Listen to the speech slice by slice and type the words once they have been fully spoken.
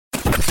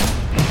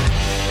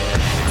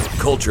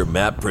Culture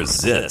Map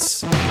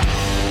presents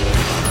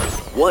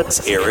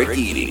What's Eric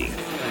Eating?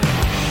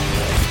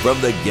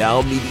 From the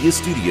Gal Media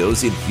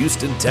Studios in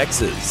Houston,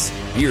 Texas,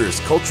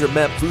 here's Culture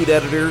Map food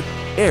editor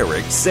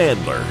Eric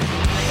Sandler.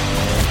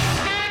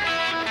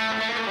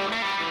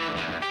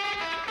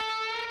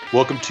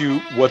 Welcome to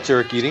What's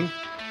Eric Eating?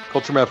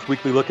 Culture Map's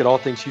weekly look at all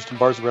things Houston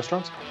bars and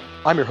restaurants.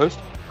 I'm your host,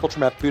 Culture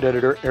Map food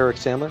editor Eric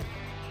Sandler.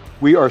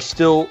 We are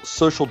still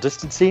social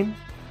distancing.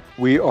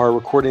 We are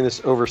recording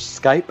this over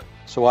Skype,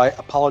 so I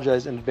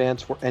apologize in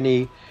advance for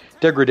any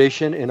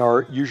degradation in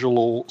our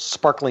usual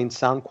sparkling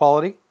sound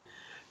quality.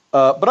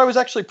 But I was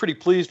actually pretty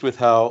pleased with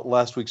how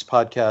last week's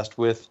podcast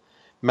with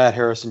Matt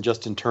Harris and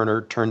Justin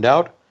Turner turned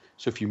out.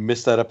 So if you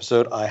missed that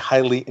episode, I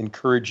highly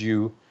encourage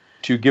you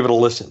to give it a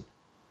listen.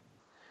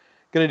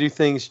 Going to do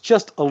things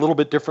just a little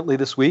bit differently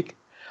this week.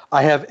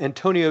 I have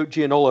Antonio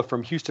Gianola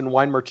from Houston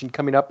Wine Merchant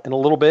coming up in a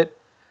little bit.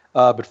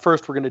 But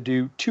first, we're going to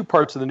do two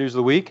parts of the news of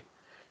the week.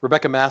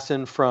 Rebecca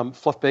Masson from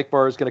Fluff Bake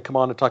Bar is going to come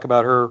on and talk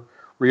about her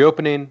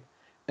reopening.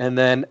 And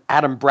then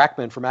Adam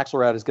Brackman from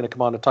Axelrad is going to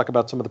come on and talk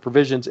about some of the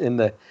provisions in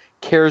the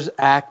CARES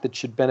Act that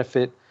should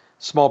benefit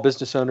small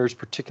business owners,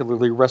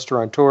 particularly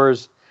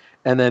restaurateurs.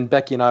 And then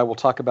Becky and I will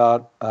talk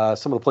about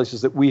some of the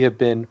places that we have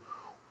been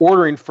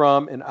ordering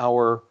from in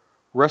our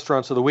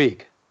restaurants of the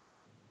week.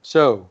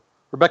 So,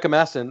 Rebecca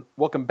Masson,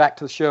 welcome back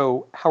to the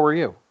show. How are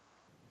you?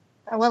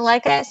 Well,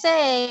 like I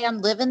say,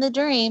 I'm living the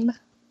dream.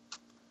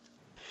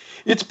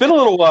 It's been a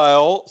little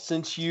while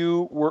since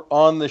you were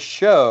on the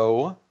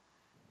show.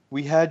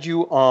 We had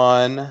you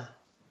on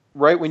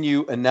right when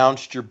you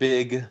announced your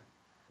big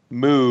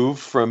move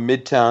from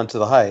Midtown to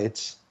the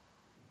Heights.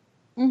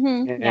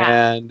 Mm-hmm.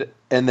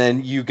 And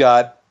then you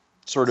got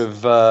sort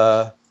of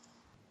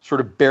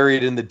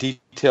buried in the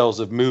details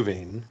of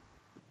moving.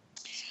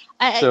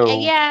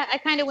 I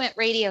kind of went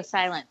radio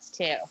silence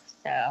too.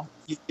 So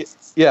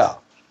yeah.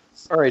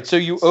 All right. So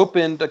you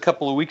opened a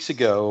couple of weeks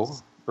ago,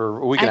 or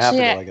a week and a half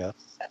ago, I guess.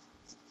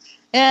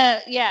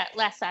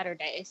 Last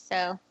Saturday.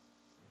 So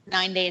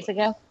 9 days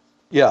ago.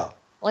 Yeah.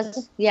 Was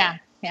it? Yeah.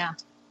 I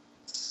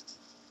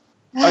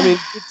mean,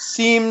 it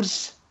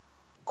seems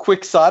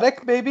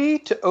quixotic, maybe,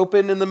 to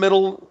open in the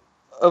middle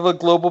of a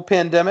global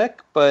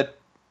pandemic. But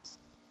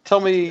tell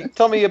me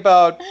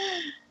about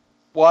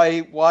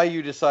why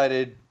you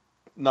decided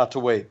not to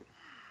wait.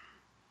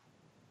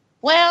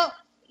 Well,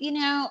 I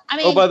mean.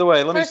 Oh, by the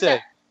way,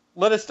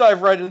 let us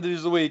dive right into the news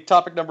of the week.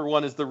 Topic number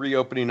one is the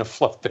reopening of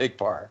Fluff Bake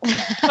Bar.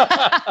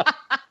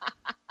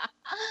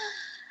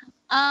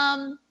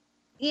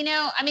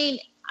 I mean,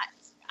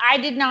 I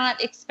did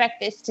not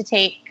expect this to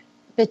take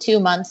the 2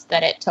 months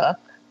that it took.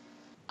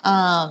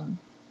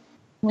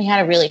 We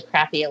had a really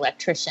crappy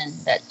electrician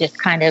that just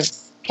kind of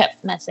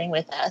kept messing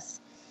with us.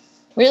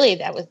 Really,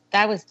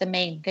 that was the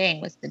main thing,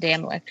 was the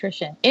damn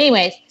electrician.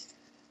 Anyways,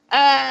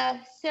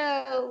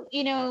 so,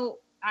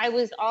 I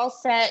was all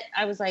set.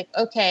 I was like,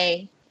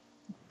 okay,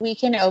 we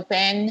can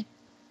open,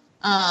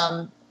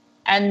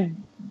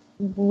 and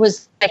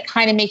was like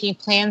kind of making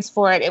plans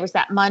for it. It was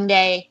that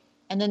Monday.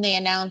 And then they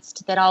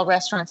announced that all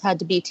restaurants had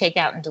to be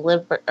takeout and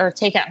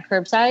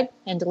curbside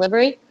and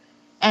delivery.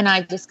 And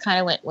I just kind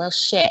of went, well,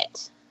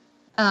 shit.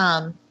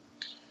 But,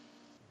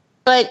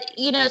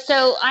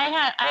 so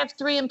I have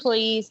 3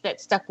 employees that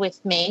stuck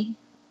with me.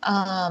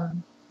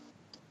 And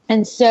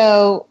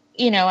so,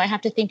 I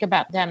have to think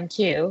about them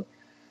too.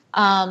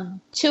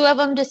 2 of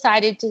them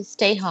decided to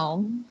stay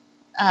home.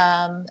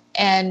 And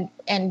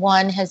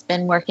one has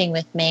been working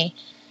with me.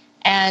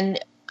 And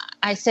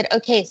I said,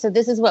 okay, so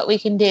this is what we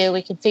can do.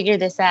 We can figure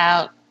this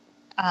out.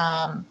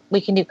 We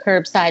can do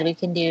curbside. We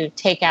can do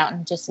takeout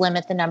and just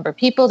limit the number of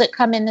people that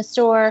come in the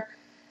store.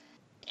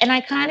 And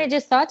I kind of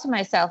just thought to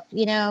myself,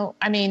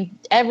 I mean,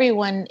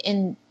 everyone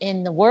in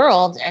the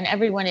world and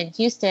everyone in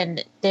Houston,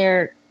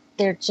 they're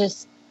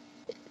just,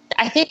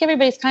 I think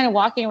everybody's kind of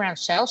walking around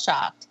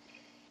shell-shocked.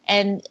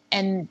 And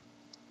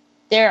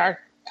there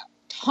are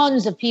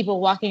tons of people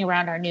walking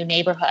around our new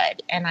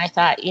neighborhood. And I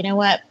thought, you know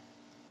what?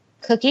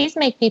 Cookies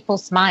make people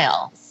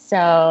smile.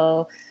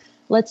 So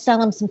let's sell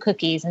them some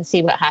cookies and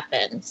see what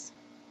happens.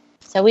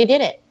 So we did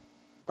it.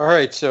 All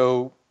right.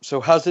 So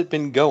how's it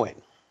been going?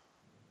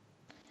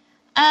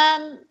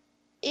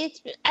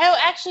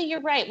 Actually,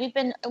 you're right. We've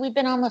been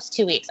almost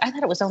 2 weeks. I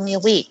thought it was only a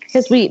week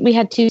because we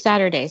had 2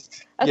 Saturdays.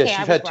 Okay, yes,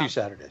 you've had 2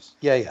 Saturdays.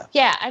 Yeah.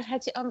 Yeah, I've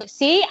had 2.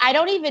 See, I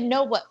don't even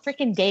know what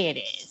freaking day it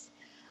is.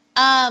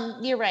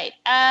 You're right.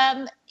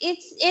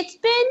 It's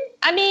been,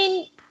 I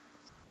mean,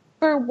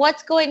 for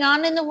what's going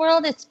on in the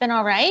world, it's been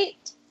all right.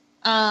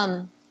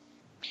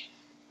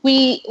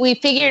 We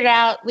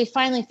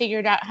finally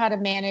figured out how to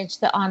manage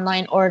the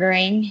online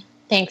ordering,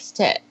 thanks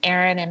to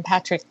Aaron and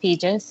Patrick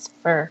Pegis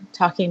for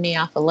talking me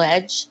off a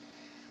ledge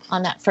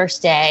on that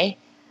first day.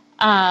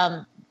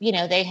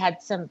 They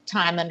had some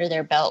time under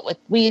their belt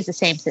we use the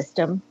same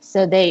system,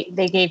 so they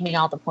gave me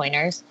all the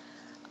pointers.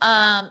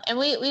 And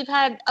we've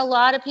had a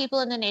lot of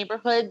people in the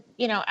neighborhood,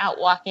 out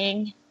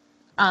walking,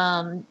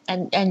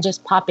 and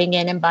just popping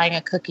in and buying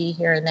a cookie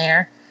here and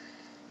there.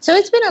 So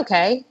it's been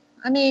okay.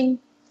 I mean,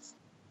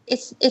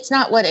 it's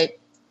not what it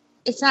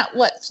it's not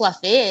what fluff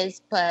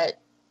is, but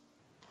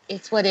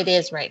it's what it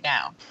is right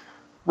now.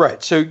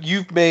 Right. So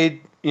you've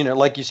made,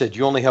 like you said,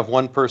 you only have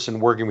one person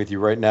working with you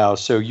right now.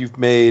 So you've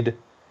made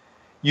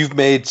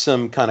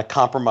some kind of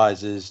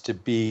compromises to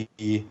be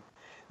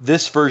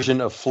this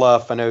version of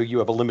fluff. I know you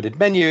have a limited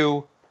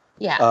menu.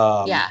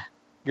 Yeah. Yeah.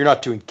 You're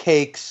not doing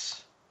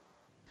cakes.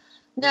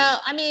 No,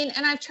 I mean,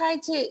 and I've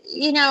tried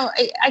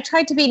to, I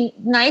tried to be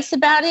nice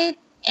about it,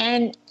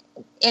 and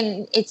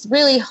it's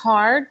really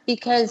hard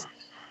because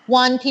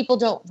one, people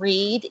don't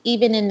read,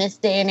 even in this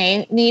day and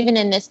age, even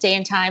in this day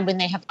and time when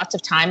they have lots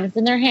of time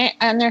in their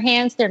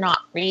hands, they're not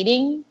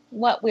reading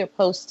what we're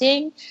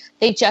posting.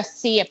 They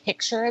just see a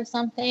picture of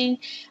something.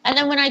 And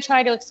then when I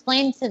try to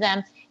explain to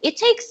them, it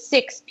takes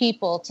 6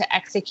 people to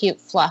execute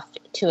fluff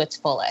to its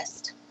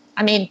fullest.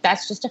 I mean,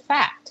 that's just a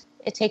fact.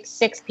 It takes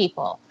 6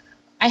 people.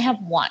 I have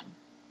 1.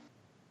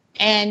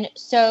 And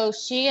so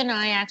she and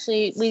I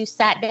we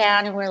sat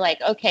down and we're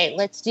like, okay,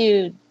 let's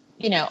do,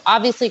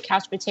 obviously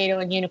couch potato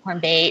and unicorn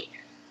bait.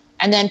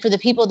 And then for the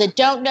people that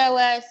don't know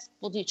us,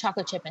 we'll do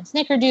chocolate chip and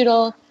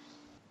snickerdoodle.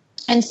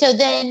 And so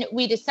then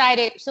we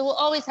decided, so we'll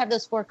always have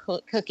those 4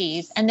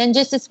 cookies. And then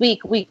just this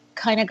week, we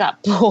kind of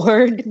got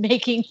bored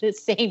making the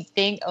same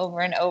thing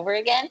over and over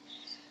again.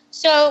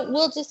 So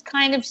we'll just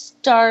kind of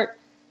start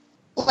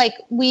like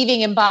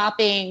weaving and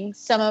bopping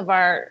some of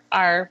our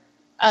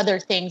other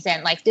things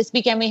in. Like this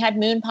weekend we had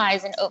moon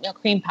pies and oatmeal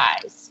cream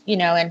pies,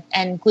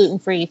 and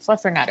gluten-free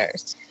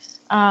fluffernutters.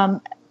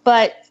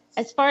 But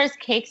as far as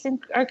cakes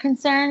are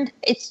concerned,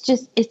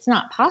 it's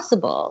not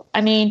possible.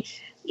 I mean,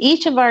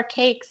 each of our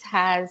cakes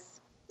has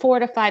 4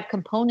 to 5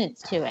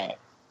 components to it,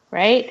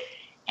 right?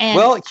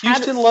 And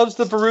Houston loves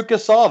the Veruca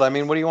salt. I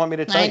mean, what do you want me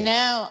to tell you?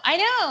 I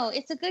know.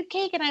 It's a good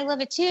cake and I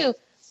love it too.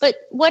 But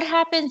what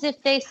happens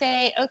if they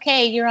say,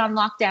 okay, you're on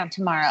lockdown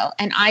tomorrow,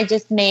 and I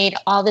just made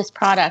all this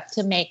product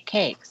to make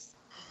cakes?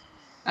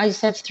 I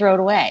just have to throw it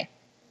away.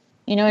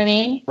 You know what I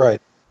mean? Right.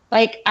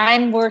 Like,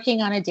 I'm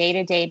working on a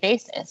day-to-day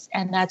basis,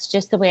 and that's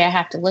just the way I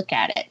have to look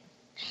at it.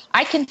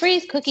 I can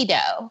freeze cookie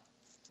dough.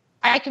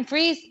 I can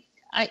freeze,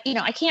 I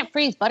can't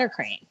freeze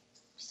buttercream.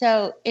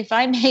 So if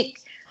I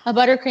make a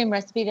buttercream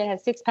recipe that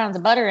has 6 pounds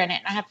of butter in it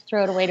and I have to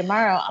throw it away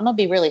tomorrow, I'm going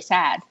to be really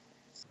sad.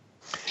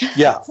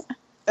 Yeah.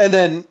 And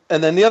then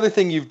the other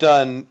thing you've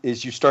done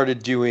is you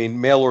started doing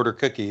mail order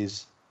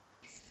cookies.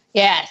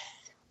 Yes.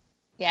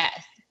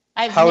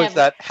 How has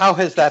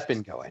that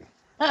been going?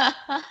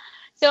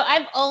 So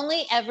I've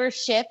only ever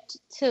shipped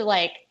to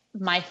like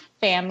my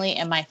family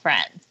and my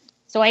friends.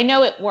 So I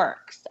know it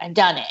works. I've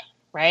done it,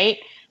 right?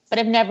 But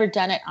I've never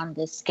done it on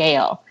this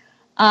scale.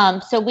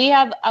 So we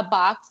have a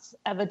box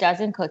of a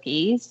dozen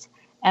cookies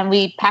and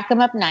we pack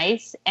them up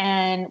nice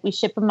and we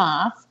ship them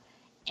off.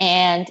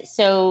 And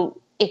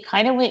so it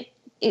kind of went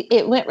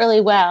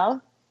really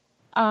well.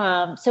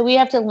 So we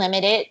have to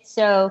limit it.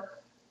 So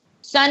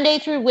Sunday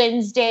through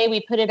Wednesday,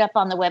 we put it up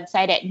on the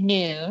website at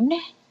noon.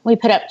 We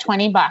put up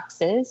 20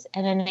 boxes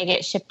and then they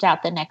get shipped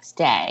out the next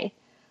day.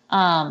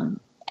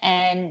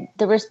 And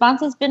the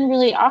response has been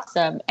really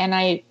awesome. And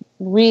I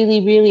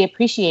really, really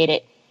appreciate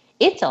it.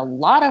 It's a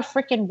lot of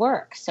freaking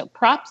work. So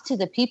props to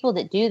the people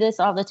that do this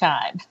all the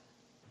time.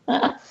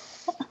 All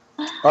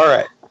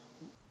right.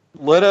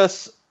 Let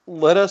us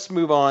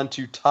move on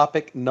to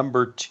topic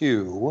number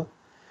 2.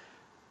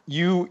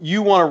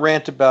 You want to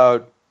rant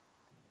about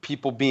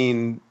people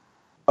being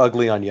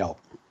ugly on Yelp.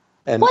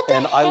 And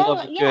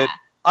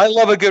I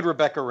love a good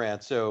Rebecca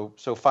rant, so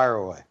fire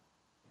away.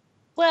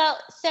 Well,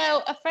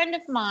 so a friend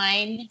of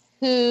mine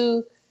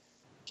who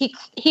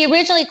he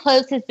originally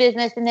closed his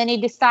business and then he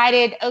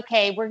decided,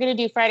 okay, we're going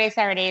to do Friday,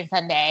 Saturday, and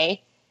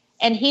Sunday.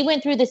 And he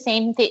went through the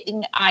same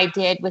thing I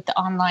did with the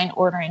online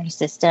ordering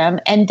system.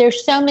 And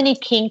there's so many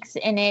kinks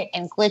in it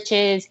and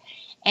glitches.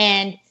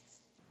 And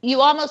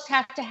you almost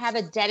have to have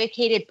a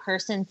dedicated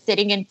person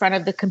sitting in front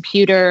of the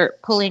computer,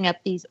 pulling up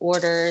these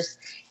orders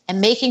and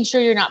making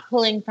sure you're not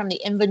pulling from the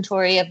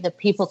inventory of the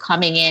people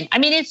coming in. I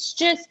mean, it's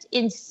just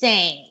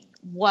insane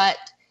what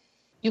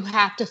you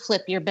have to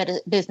flip your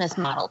business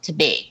model to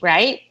be,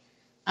 right?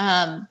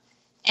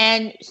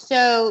 And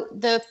so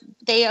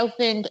they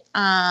opened,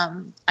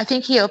 I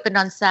think he opened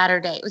on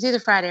Saturday. It was either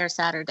Friday or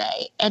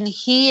Saturday. And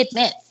he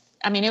admits,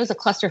 I mean, it was a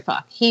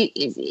clusterfuck.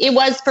 It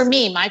was for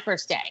me, my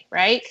first day,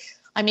 right?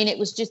 I mean, it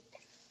was just,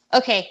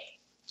 okay,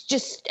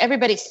 just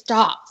everybody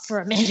stop for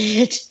a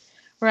minute,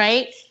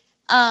 right?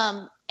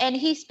 And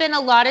he spent a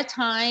lot of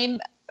time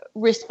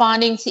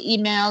responding to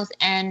emails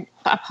and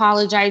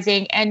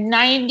apologizing. And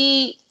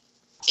 98%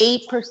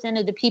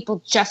 of the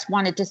people just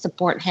wanted to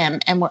support him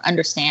and were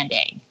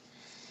understanding.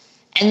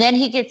 And then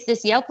he gets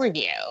this Yelp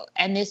review.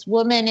 And this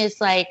woman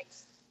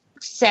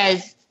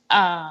says,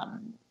 I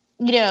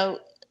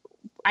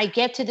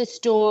get to the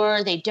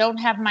store. They don't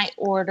have my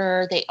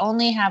order. They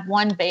only have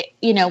one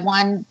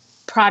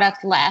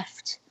product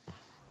left.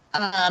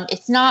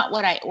 It's not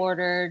what I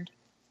ordered,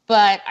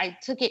 but I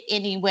took it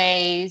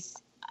anyways.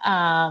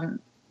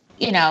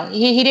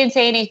 He didn't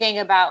say anything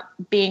about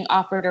being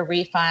offered a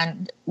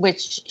refund,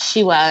 which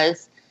she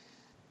was.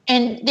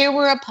 And there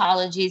were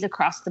apologies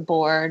across the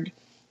board.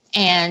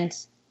 And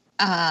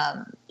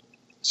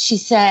she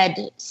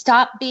said,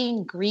 stop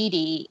being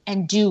greedy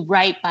and do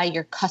right by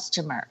your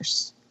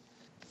customers.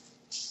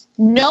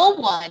 No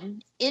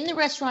one in the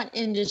restaurant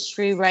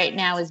industry right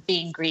now is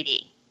being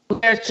greedy.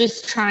 We're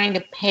just trying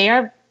to pay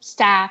our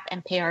staff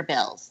and pay our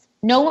bills.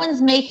 No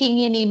one's making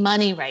any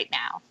money right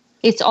now.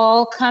 It's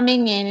all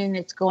coming in and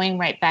it's going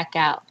right back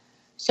out.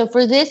 So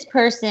for this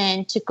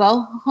person to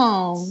go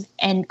home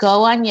and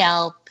go on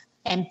Yelp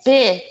and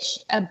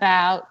bitch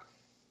about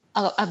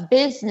a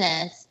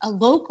business, a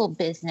local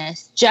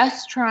business,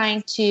 just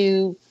trying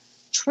to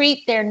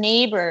treat their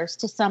neighbors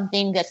to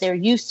something that they're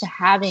used to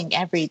having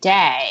every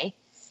day,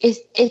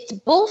 it's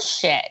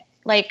bullshit.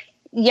 Like,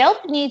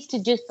 Yelp needs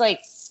to just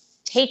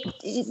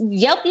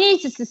Yelp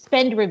needs to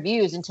suspend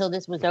reviews until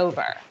this was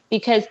over,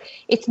 because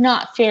it's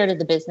not fair to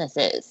the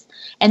businesses.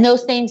 And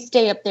those things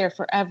stay up there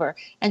forever.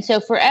 And so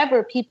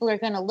forever, people are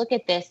going to look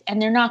at this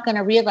and they're not going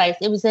to realize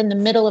it was in the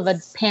middle of a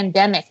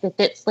pandemic that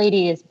this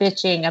lady is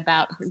bitching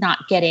about her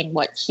not getting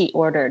what she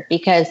ordered,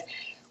 because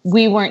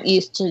we weren't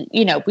used to,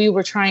 we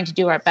were trying to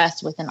do our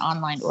best with an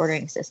online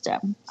ordering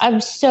system. I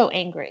was so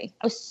angry.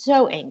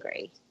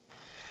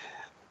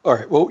 All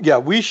right. Well, yeah,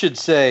 we should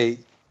say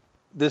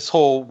this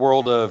whole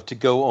world of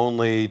to-go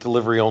only,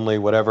 delivery only,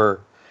 whatever,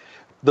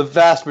 the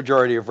vast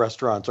majority of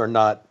restaurants are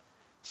not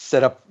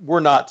set up. We're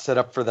not set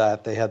up for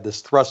that. They had this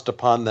thrust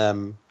upon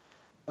them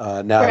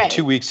now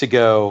 2 weeks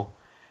ago,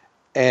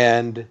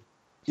 and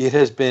it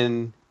has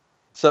been,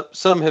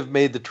 some have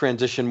made the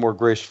transition more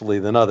gracefully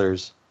than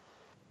others.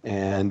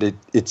 And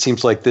it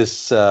seems like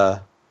this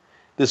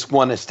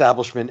one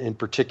establishment in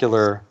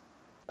particular,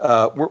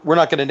 we're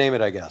not going to name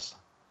it, I guess.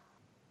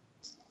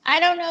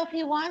 I don't know if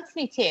he wants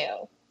me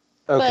to.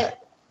 Okay.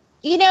 But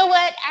you know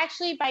what?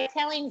 Actually,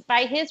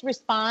 by his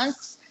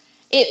response,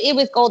 it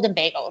was Golden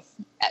Bagels.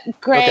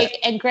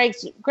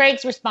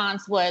 Greg's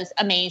response was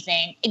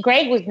amazing.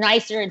 Greg was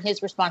nicer in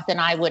his response than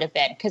I would have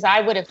been, because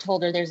I would have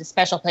told her there's a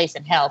special place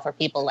in hell for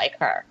people like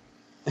her.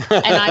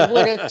 And I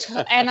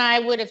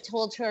would have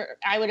told her,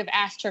 I would have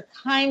asked her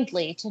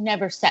kindly to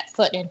never set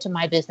foot into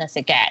my business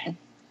again.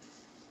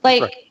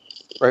 Like,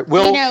 right.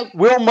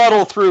 We'll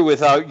muddle through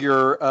without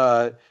your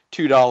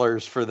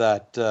 $2 for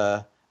that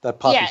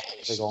poppy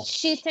bagel.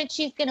 She said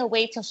she's going to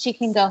wait till she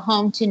can go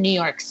home to New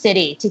York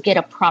City to get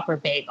a proper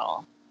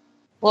bagel.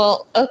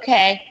 Well,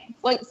 okay.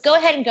 Well, go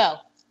ahead and go.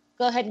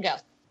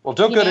 Well,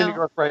 don't go to New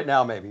York right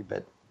now, maybe,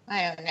 but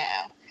I don't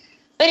know.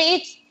 But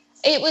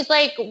it was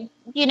like,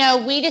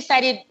 we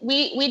decided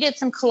we did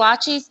some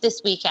kolaches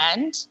this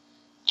weekend,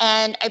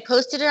 and I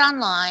posted it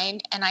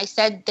online, and I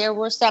said there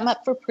were some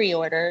up for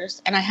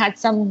pre-orders, and I had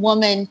some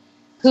woman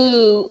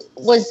who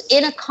was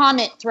in a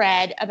comment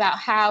thread about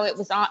how it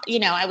was on,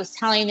 I was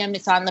telling them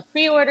it's on the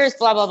pre-orders,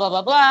 blah, blah, blah,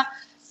 blah, blah.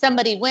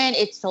 Somebody went,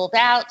 it sold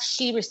out.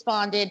 She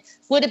responded,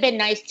 would have been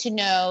nice to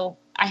know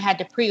I had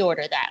to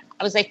pre-order them.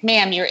 I was like,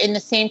 ma'am, you're in the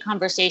same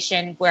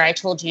conversation where I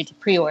told you to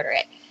pre-order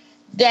it.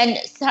 Then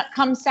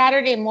come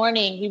Saturday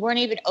morning, we weren't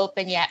even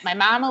open yet. My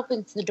mom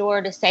opens the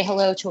door to say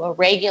hello to a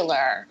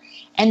regular.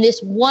 And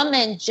this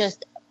woman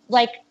just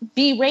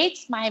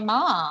berates my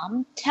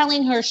mom,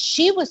 telling her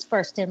she was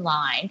first in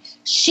line.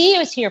 She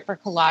was here for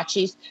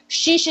kolaches.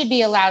 She should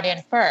be allowed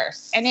in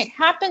first. And it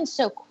happened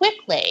so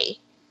quickly.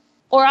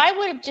 Or I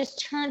would have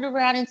just turned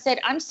around and said,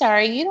 I'm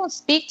sorry, you don't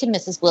speak to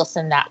Mrs.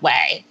 Wilson that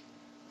way.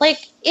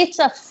 It's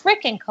a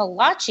freaking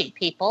kolache,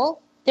 people.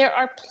 There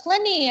are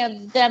plenty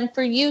of them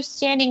for you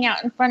standing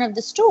out in front of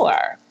the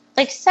store.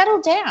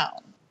 Settle down.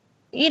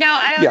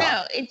 I don't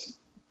know. It's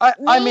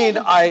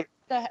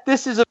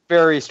this is a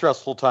very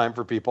stressful time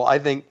for people. I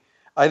think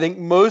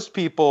most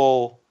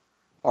people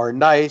are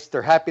nice.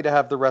 They're happy to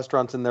have the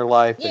restaurants in their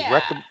life. They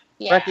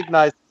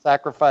recognize the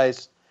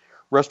sacrifice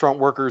restaurant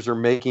workers are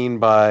making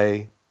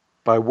by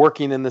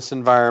working in this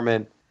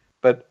environment.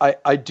 But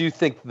I do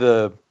think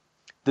the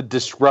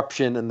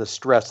disruption and the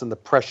stress and the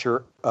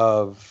pressure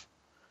of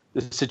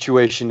the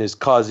situation is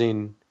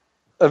causing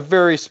a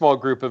very small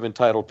group of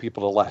entitled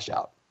people to lash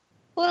out.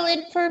 Well,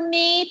 and for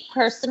me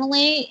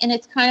personally, and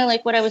it's kind of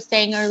like what I was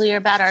saying earlier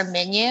about our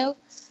menu,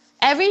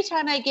 every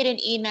time I get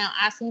an email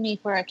asking me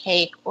for a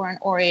cake or an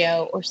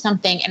Oreo or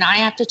something, and I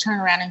have to turn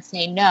around and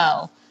say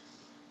no,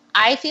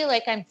 I feel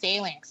like I'm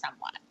failing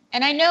someone.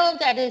 And I know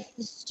that is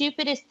the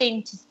stupidest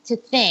thing to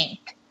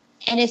think,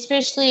 and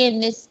especially in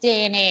this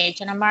day and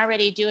age, and I'm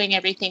already doing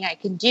everything I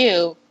can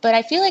do, but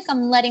I feel like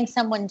I'm letting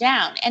someone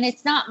down. And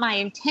it's not my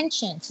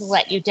intention to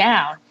let you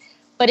down,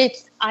 but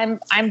I'm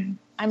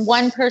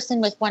one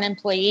person with one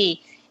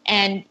employee.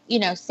 And,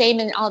 same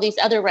in all these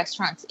other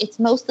restaurants. It's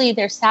mostly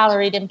their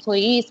salaried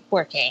employees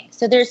working.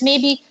 So there's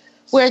maybe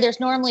where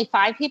there's normally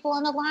 5 people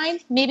on the line,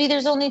 maybe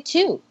there's only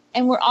 2.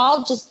 And we're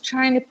all just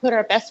trying to put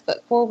our best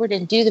foot forward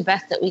and do the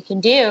best that we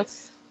can do.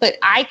 But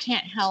I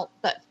can't help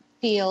but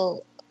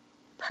feel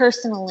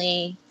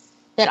personally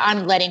that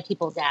I'm letting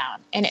people down.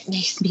 And it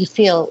makes me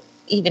feel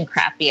even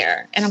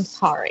crappier. And I'm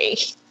sorry.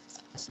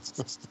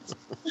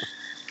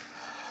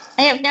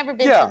 I have never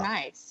been so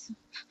nice.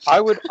 I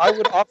would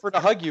offer to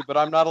hug you, but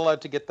I'm not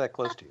allowed to get that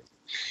close to you.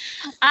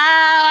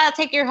 I'll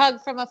take your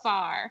hug from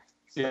afar.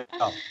 Yeah.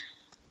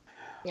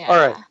 Yeah. All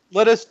right.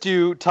 Let us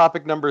do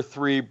topic number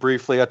 3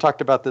 briefly. I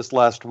talked about this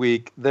last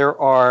week. There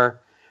are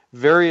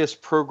various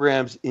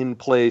programs in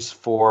place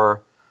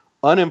for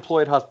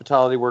unemployed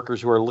hospitality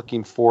workers who are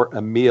looking for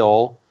a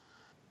meal.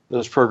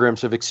 Those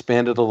programs have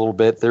expanded a little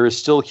bit. There is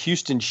still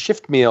Houston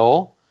Shift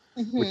Meal,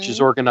 which is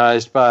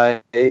organized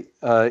by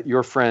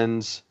your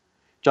friends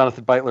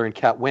Jonathan Beitler and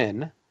Kat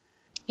Wynn.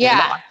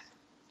 Yeah.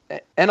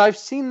 And I've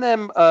seen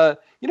them.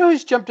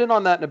 Who's jumped in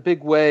on that in a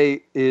big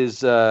way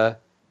is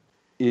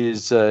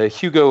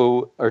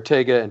Hugo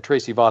Ortega and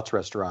Tracy Vought's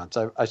restaurants.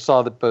 I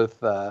saw that both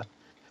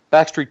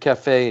Backstreet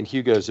Cafe and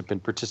Hugo's have been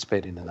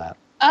participating in that.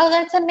 Oh,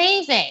 that's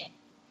amazing.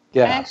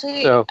 Yeah.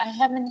 Actually, so, I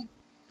haven't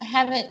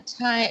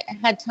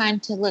had time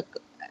to look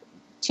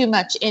too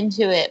much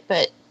into it,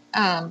 but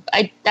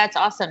that's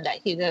awesome that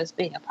Hugo's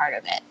being a part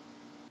of it.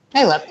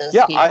 I love those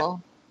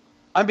people.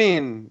 I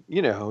mean,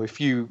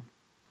 if you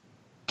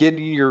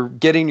getting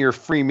your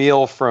free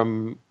meal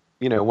from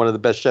one of the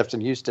best chefs in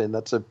Houston,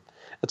 that's a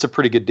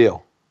pretty good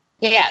deal.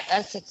 Yeah,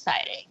 that's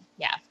exciting.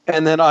 Yeah.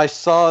 And then I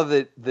saw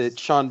that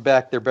Sean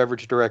Beck, their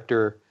beverage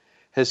director,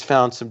 has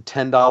found some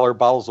 $10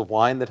 bottles of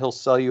wine that he'll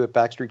sell you at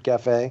Backstreet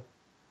Cafe.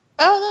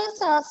 Oh,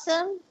 that's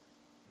awesome.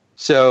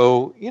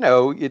 So,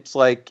 it's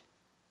like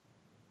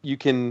you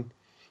can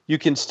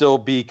still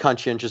be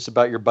conscientious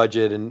about your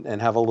budget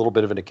and have a little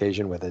bit of an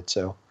occasion with it.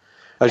 So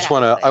I just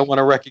want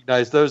to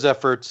recognize those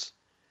efforts.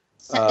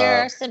 So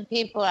there are some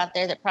people out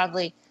there that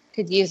probably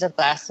could use a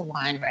glass of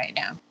wine right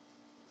now.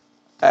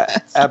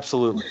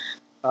 Absolutely.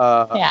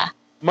 Yeah.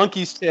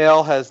 Monkey's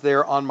Tail has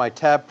their On My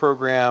Tab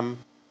program.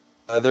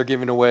 They're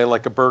giving away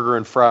like a burger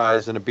and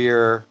fries and a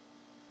beer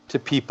to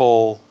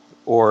people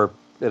or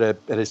at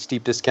a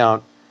steep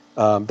discount.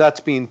 That's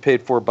being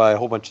paid for by a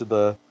whole bunch of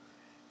the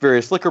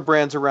various liquor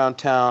brands around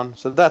town.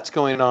 So that's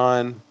going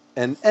on.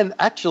 And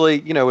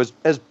actually,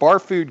 as bar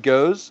food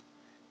goes,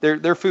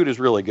 their food is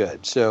really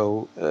good.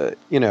 So,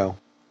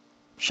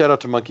 shout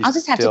out to Monkey's Tail. I'll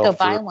just have to go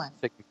buy one.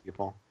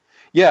 People.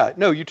 Yeah,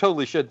 no, you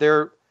totally should.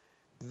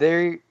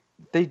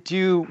 They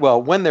do,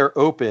 well, when they're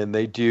open,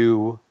 they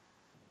do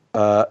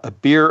a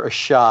beer, a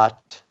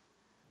shot,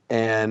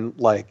 and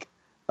like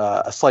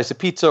a slice of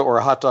pizza or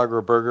a hot dog or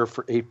a burger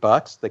for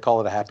 $8. They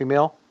call it a Happy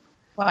Meal.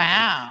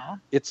 Wow.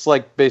 It's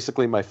like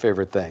basically my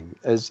favorite thing.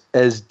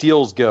 As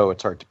deals go,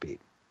 it's hard to beat.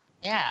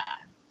 Yeah,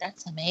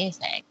 that's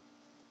amazing.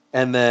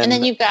 And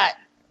then you've got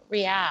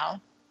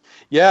Real.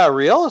 Yeah,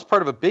 Real is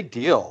part of a big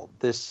deal.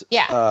 This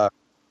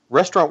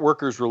Restaurant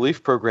Workers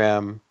Relief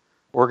Program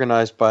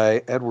organized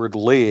by Edward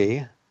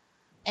Lee.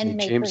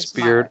 And James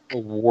Beard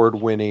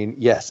award-winning.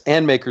 Yes,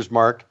 and Maker's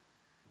Mark.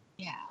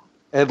 Yeah.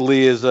 Ed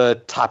Lee is a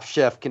Top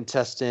Chef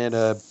contestant,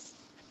 a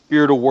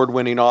Beard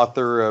award-winning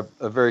author,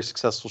 a very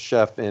successful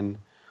chef in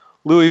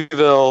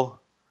Louisville.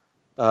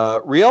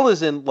 Riel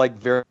is in like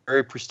very,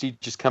 very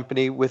prestigious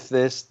company with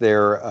this.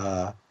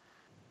 They're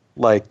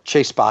like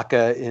Chase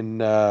Baca in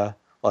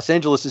Los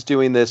Angeles is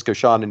doing this.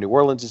 Goshan in New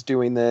Orleans is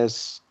doing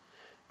this.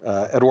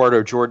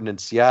 Eduardo Jordan in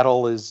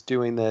Seattle is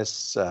doing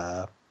this.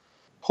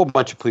 Whole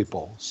bunch of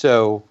people.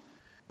 So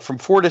from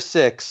 4 to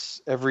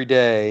 6 every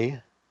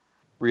day,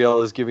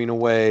 Riel is giving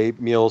away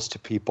meals to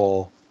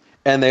people.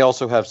 And they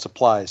also have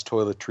supplies,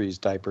 toiletries,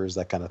 diapers,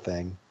 that kind of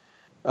thing,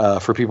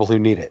 for people who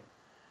need it.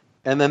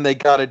 And then they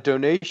got a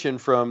donation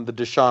from the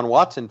Deshaun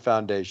Watson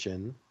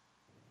Foundation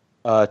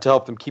to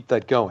help them keep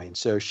that going.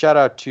 So shout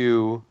out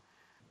to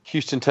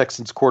Houston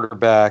Texans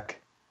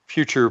quarterback,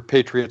 future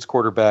Patriots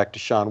quarterback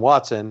Deshaun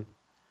Watson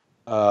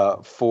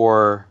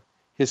for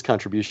his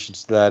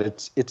contributions to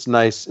that. It's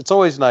nice. It's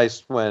always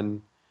nice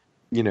when,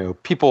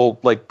 people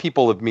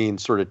of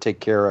means sort of take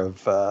care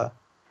of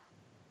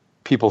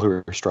people who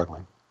are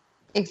struggling.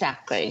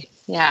 Exactly.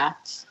 Yeah.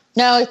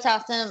 No, it's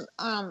awesome.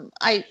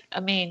 I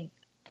mean,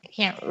 I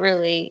can't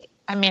really.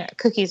 I mean,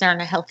 cookies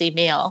aren't a healthy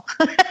meal.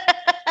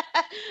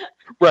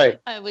 Right.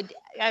 I would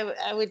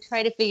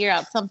try to figure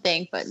out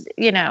something, but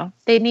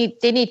they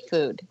need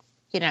food.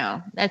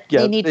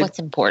 They need what's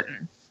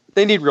important.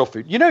 They need real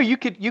food. You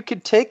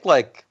could take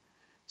like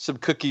some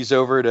cookies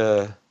over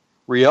to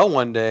Riel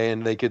one day,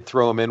 and they could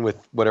throw them in with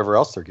whatever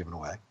else they're giving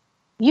away.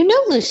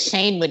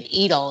 LaShane would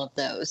eat all of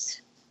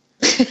those.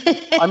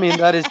 I mean,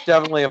 that is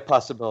definitely a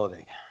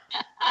possibility.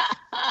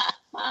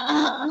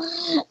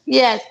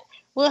 Yes,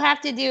 we'll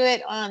have to do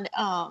it on.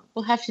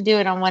 We'll have to do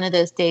it on one of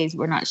those days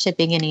we're not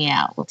shipping any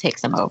out. We'll take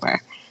some over,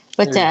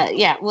 but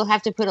we'll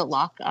have to put a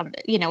lock on.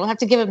 We'll have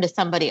to give them to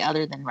somebody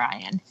other than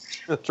Ryan.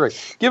 That's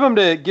right. Give them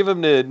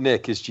to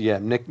Nick, his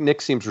GM.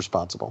 Nick seems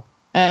responsible.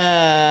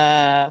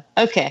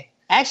 Okay.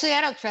 Actually,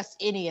 I don't trust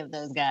any of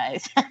those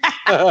guys.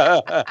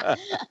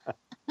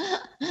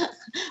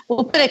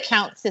 We'll put a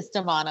count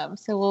system on them,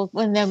 so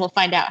we'll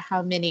find out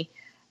how many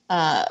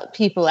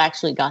people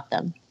actually got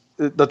them.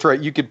 That's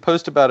right. You could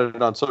post about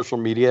it on social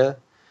media,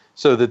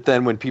 so that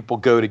then when people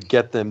go to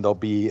get them, they'll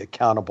be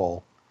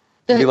accountable.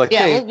 Be like,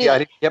 I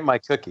didn't get my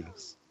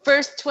cookies.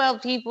 First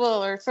 12 people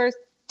or first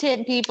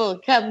 10 people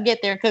come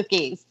get their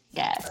cookies.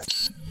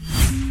 Yes.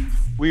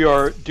 We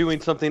are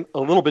doing something a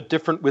little bit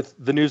different with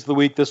the news of the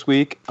week this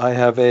week. I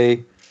have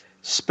a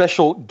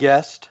special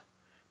guest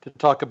to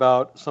talk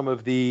about some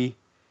of the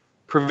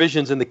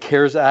provisions in the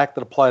CARES Act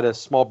that apply to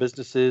small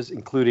businesses,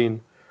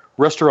 including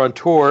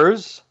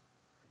restaurateurs.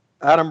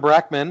 Adam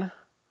Brackman,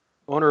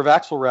 owner of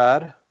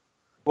Axelrad,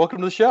 welcome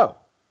to the show.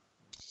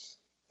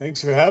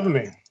 Thanks for having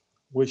me.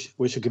 Wish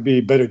it could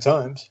be better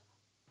times.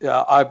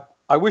 Yeah,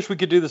 I wish we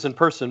could do this in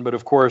person, but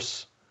of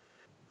course,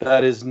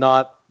 that is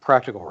not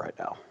practical right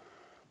now.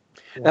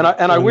 And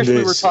I wish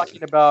we were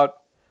talking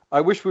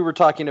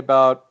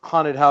about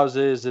haunted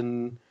houses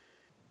and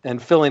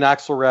filling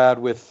Axelrad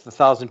with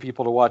 1,000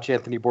 people to watch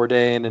Anthony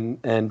Bourdain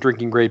and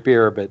drinking great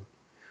beer, but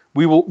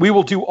we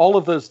will do all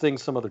of those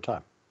things some other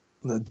time.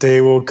 The day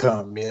will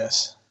come,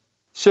 yes.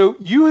 So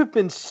you have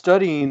been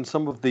studying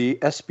some of the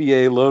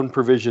SBA loan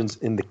provisions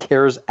in the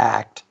CARES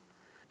Act,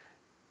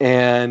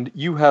 and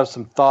you have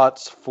some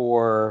thoughts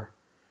for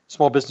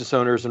small business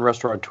owners and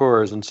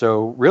restaurateurs. And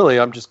so really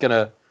I'm just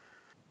gonna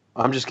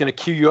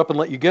cue you up and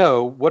let you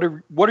go. What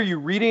are you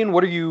reading?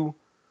 What are you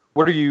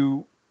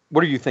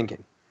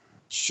thinking?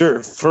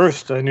 Sure.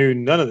 First, I knew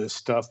none of this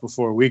stuff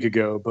before a week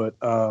ago, but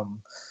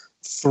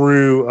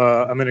through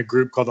I'm in a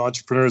group called the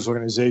Entrepreneurs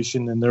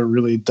Organization, and they're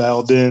really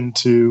dialed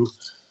into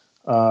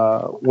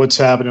what's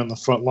happening on the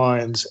front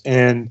lines.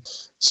 And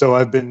so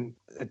I've been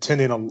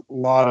attending a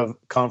lot of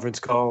conference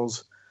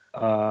calls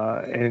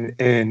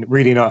and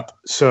reading up.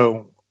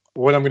 So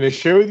what I'm going to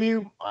share with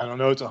you, I don't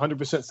know it's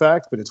 100%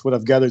 fact, but it's what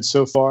I've gathered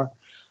so far.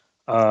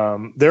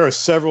 There are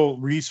several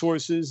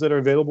resources that are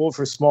available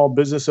for small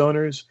business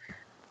owners.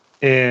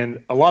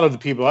 And a lot of the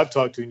people I've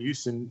talked to in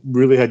Houston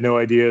really had no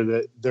idea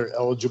that they're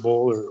eligible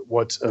or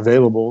what's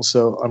available.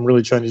 So I'm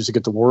really trying to just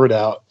get the word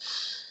out.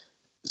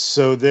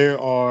 So there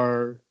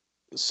are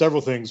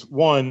several things.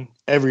 One,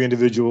 every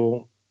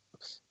individual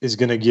is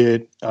going to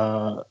get,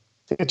 I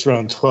think it's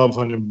around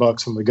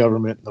 $1,200 from the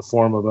government in the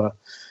form of a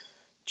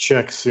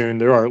check soon.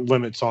 There are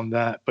limits on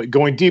that. But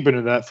going deep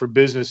into that, for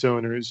business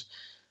owners,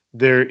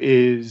 there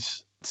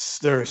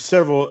are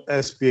several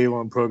SBA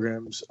loan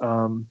programs.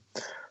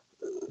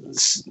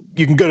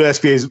 You can go to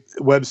SBA's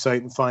website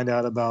and find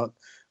out about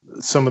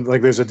some of,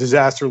 like, there's a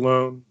disaster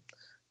loan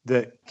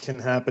that can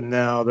happen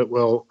now that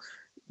will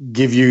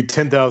give you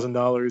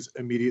 $10,000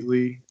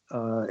 immediately.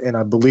 And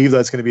I believe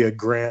that's going to be a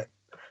grant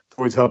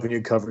towards helping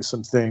you cover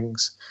some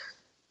things.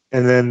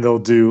 And then they'll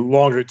do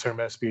longer term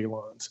SBA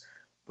loans.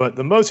 But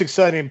the most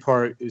exciting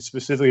part is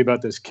specifically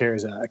about this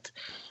CARES Act,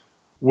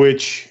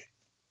 which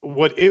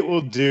what it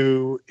will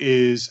do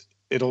is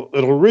it'll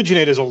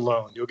originate as a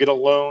loan. You'll get a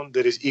loan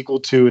that is equal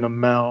to an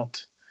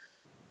amount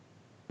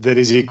that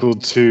is equal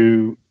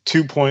to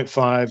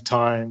 2.5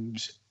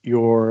 times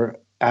your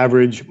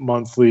average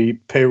monthly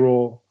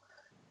payroll,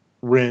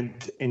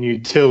 rent, and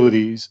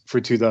utilities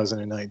for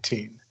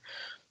 2019.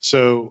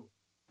 So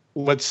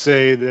let's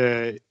say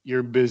that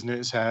your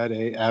business had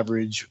an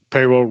average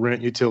payroll,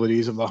 rent,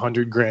 utilities of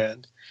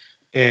 $100,000,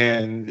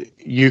 and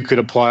you could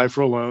apply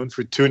for a loan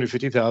for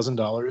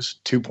 $250,000,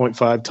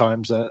 2.5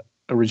 times that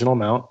original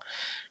amount,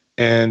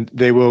 and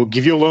they will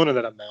give you a loan of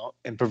that amount.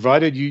 And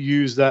provided you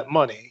use that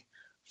money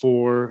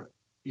for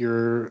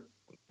your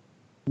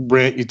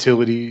rent,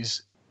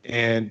 utilities,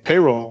 and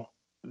payroll,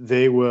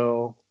 they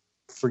will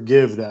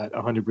forgive that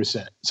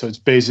 100%. So it's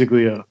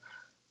basically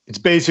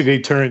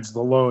turns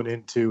the loan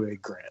into a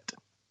grant.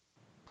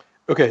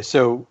 Okay,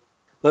 so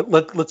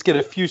let's get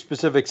a few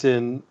specifics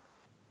in.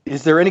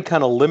 Is there any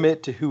kind of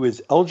limit to who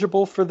is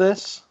eligible for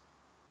this?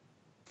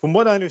 From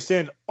what I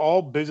understand,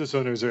 all business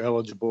owners are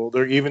eligible.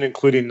 They're even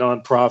including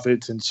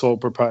nonprofits and sole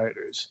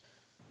proprietors.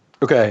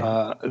 Okay.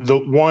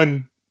 The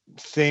one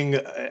thing,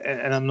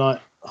 and I'm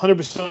not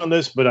 100% on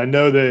this, but I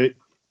know that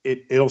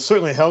it'll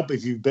certainly help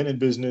if you've been in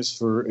business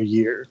for a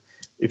year.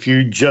 If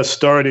you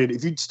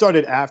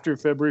started after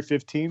February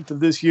 15th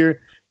of this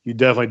year, you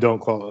definitely don't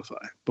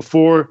qualify.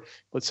 Before,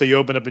 let's say you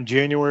open up in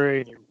January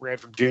and you ran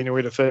from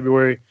January to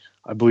February,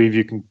 I believe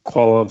you can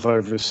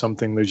qualify for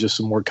something. There's just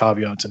some more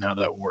caveats in how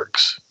that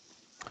works.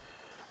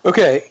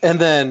 Okay, and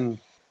then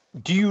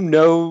do you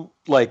know,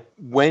 like,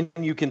 when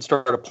you can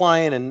start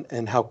applying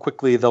and how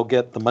quickly they'll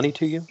get the money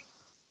to you?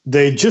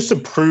 They just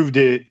approved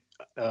it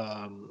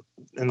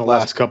in the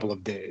last couple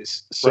of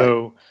days.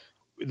 So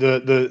right.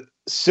 The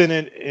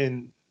Senate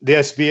and the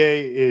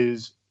SBA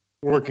is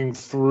working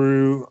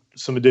through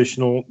some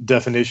additional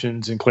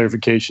definitions and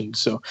clarifications.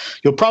 So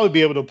you'll probably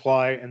be able to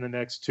apply in the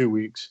next 2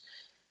 weeks.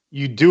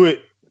 You do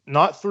it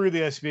not through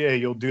the SBA.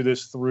 You'll do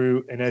this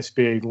through an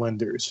SBA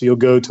lender. So you'll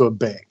go to a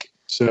bank.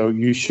 So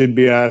you should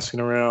be asking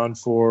around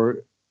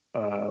for,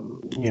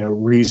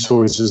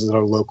 resources that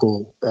are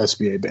local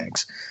SBA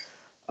banks.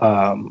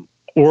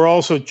 We're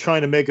also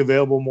trying to make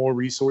available more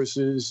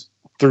resources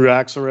through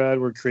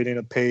Axelrad. We're creating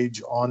a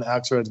page on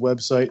Axelrad's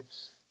website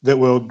that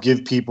will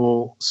give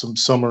people some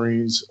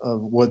summaries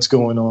of what's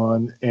going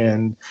on.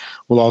 And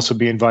we'll also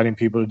be inviting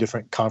people to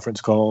different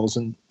conference calls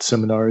and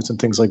seminars and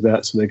things like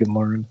that so they can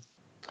learn.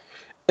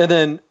 And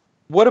then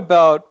what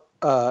about,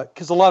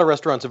 because a lot of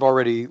restaurants have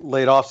already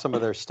laid off some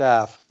of their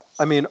staff.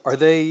 I mean, are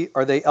they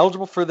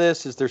eligible for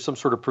this? Is there some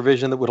sort of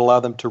provision that would allow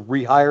them to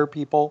rehire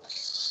people?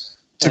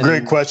 It's a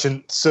great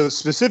question. So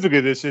specifically,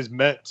 this is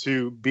meant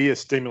to be a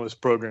stimulus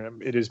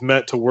program. It is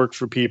meant to work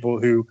for people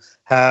who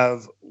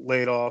have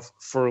laid off,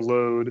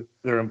 furloughed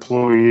their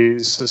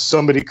employees. So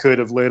somebody could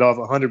have laid off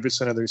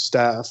 100% of their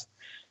staff.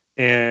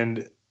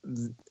 And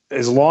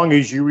as long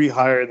as you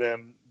rehire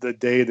them the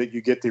day that you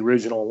get the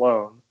original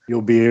loan,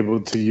 you'll be able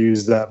to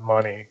use that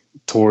money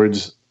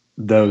towards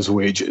those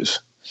wages.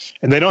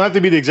 And they don't have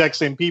to be the exact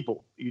same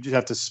people. You just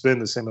have to spend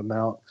the same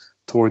amount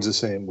towards the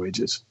same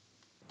wages.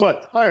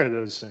 But hire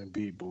those same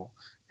people.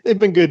 They've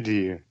been good to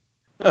you.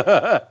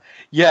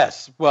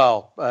 Yes.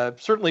 Well,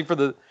 certainly for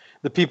the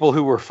people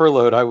who were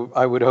furloughed,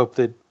 I would hope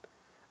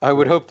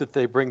that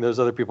they bring those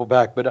other people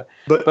back. But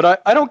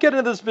I don't get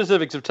into the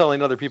specifics of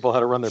telling other people how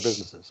to run their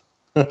businesses.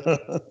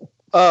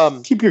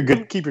 Keep your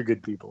good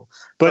people.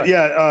 But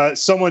right.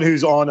 Someone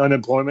who's on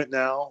unemployment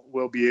now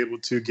will be able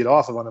to get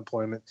off of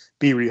unemployment,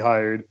 be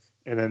rehired,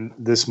 and then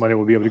this money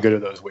will be able to go to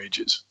those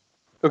wages.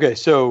 Okay,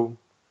 so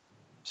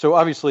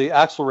obviously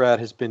Axelrad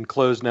has been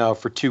closed now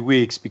for 2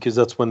 weeks because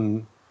that's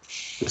when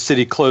the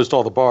city closed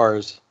all the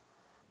bars.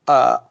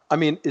 I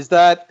mean, is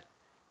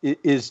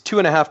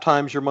 2.5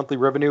 times your monthly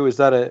revenue? Is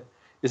that a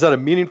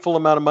meaningful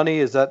amount of money?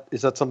 Is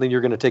that something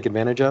you're going to take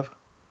advantage of?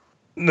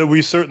 No,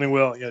 we certainly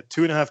will. Yeah,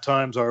 2.5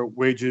 times our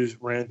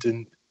wages, rent,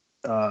 and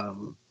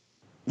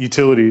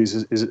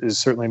utilities is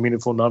certainly a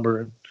meaningful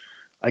number.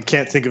 I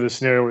can't think of a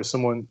scenario where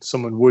someone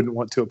wouldn't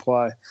want to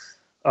apply.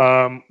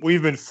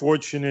 We've been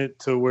fortunate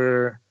to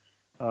where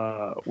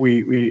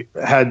we've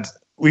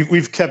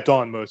kept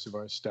on most of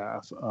our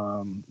staff,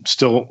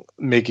 still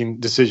making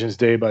decisions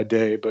day by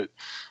day. But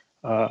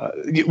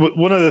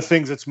one of the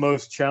things that's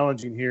most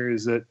challenging here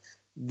is that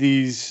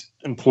these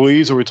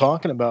employees that we're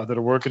talking about that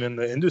are working in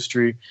the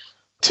industry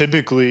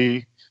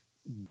typically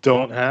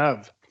don't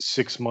have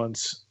 6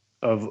 months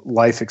of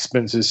life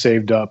expenses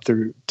saved up.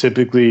 They're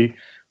typically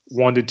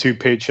 1 to 2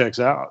 paychecks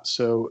out.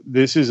 So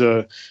this is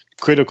a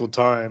critical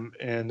time,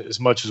 and as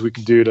much as we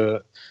can do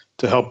to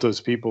help those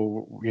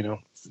people,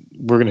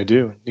 we're going to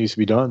do. It needs to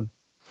be done.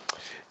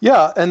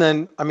 Yeah, and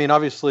then I mean,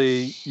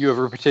 obviously, you have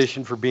a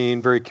reputation for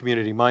being very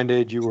community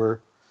minded. You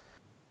were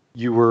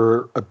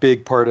a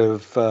big part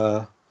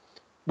of.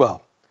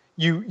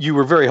 You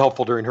were very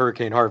helpful during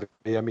Hurricane Harvey.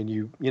 I mean,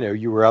 you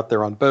were out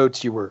there on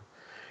boats. You were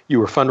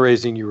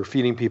fundraising. You were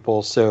feeding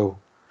people. So,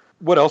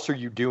 what else are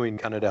you doing,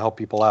 kind of, to help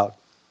people out?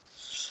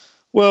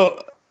 Well,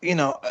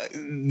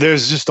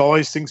 there's just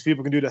always things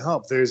people can do to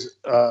help. There's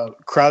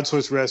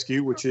Crowdsource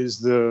Rescue, which is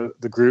the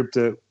group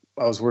that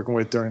I was working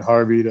with during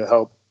Harvey to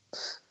help.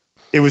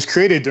 It was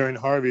created during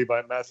Harvey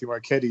by Matthew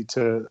Marchetti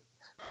to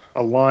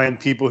align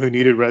people who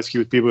needed rescue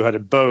with people who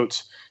had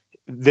boats.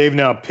 They've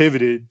now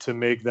pivoted to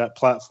make that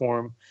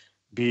platform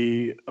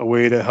be a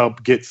way to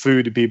help get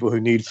food to people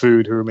who need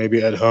food, who are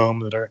maybe at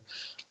home, that are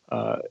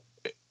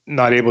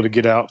not able to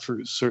get out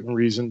for certain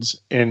reasons,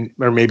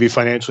 or maybe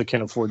financially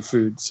can't afford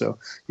food. So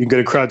you can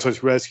go to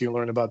Crowdsource Rescue and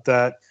learn about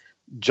that.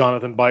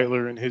 Jonathan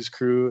Beitler and his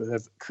crew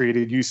have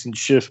created Houston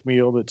Shift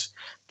Meal that's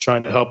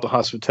trying to help the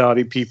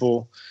hospitality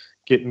people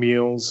get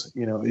meals.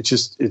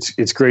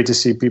 It's great to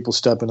see people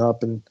stepping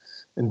up and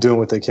doing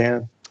what they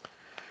can.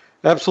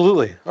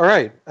 Absolutely. All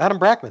right. Adam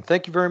Brackman,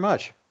 thank you very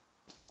much.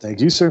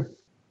 Thank you, sir.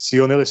 See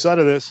you on the other side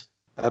of this.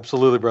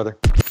 Absolutely, brother.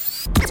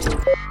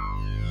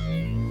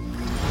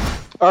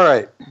 All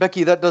right,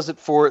 Becky, that does it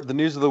for the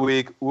news of the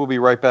week. We'll be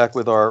right back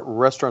with our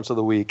restaurants of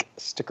the week.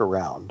 Stick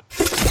around.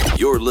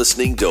 You're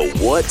listening to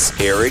What's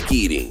Eric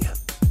Eating?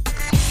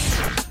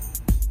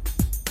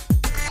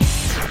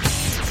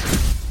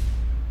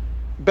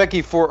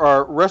 Becky, for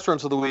our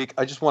restaurants of the week,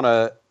 I just want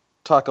to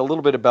talk a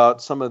little bit about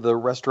some of the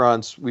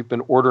restaurants we've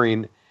been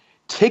ordering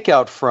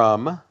takeout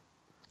from.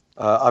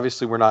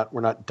 Obviously, we're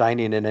not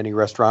dining in any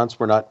restaurants.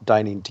 We're not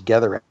dining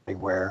together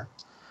anywhere.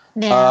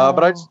 No.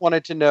 But I just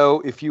wanted to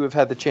know if you have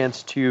had the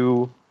chance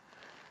to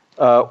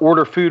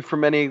order food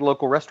from any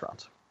local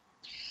restaurants.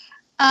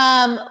 We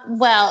had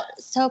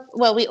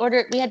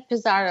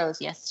Pizarro's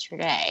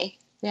yesterday.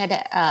 We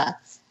had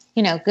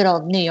good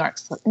old New York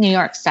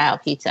style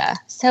pizza.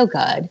 So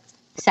good.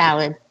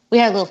 Salad. We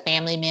had a little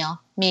family meal.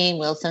 Me,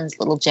 Wilson's,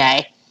 little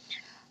Jay.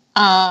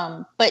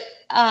 But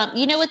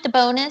what the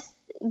bonus?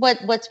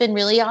 What's been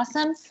really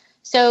awesome?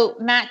 So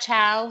Matt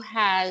Chow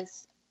has.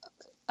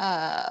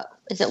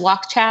 Is it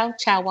Wok Chow?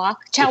 Chow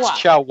Wok? It's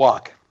Chow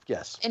Wok,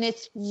 yes. And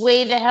it's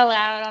way the hell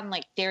out on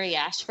Derry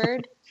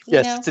Ashford.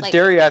 Yes, it's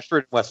Derry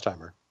Ashford and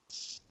Westheimer.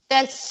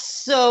 That's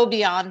so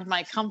beyond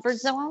my comfort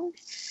zone.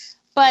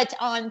 But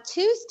on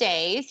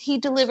Tuesdays, he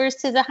delivers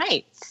to the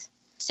Heights.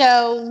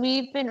 So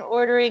we've been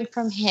ordering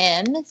from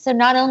him. So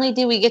not only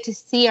do we get to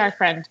see our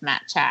friend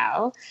Matt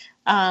Chow,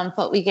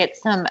 but we get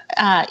some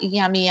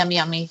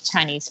yummy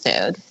Chinese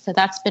food. So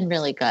that's been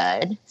really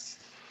good.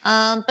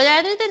 But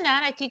other than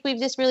that, I think we've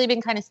just really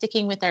been kind of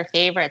sticking with our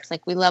favorites.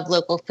 We love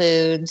local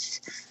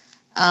foods.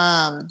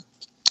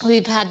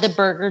 We've had the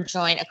burger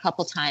joint a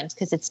couple times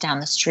because it's down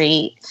the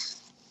street.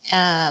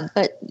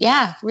 But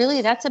yeah,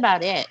 really, that's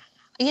about it.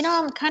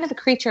 I'm kind of a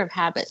creature of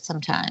habit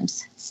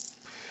sometimes.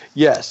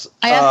 Yes.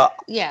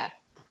 Yeah.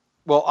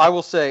 Well, I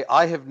will say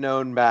I have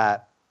known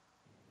Matt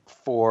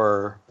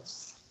for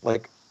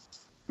like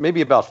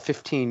maybe about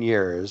 15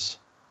 years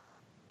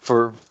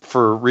for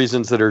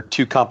reasons that are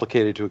too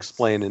complicated to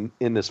explain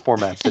in this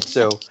format. But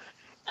so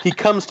he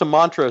comes to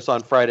Montrose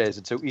on Fridays,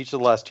 and so each of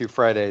the last 2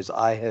 Fridays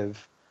I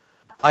have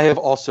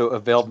also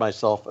availed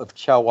myself of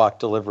Chow Wok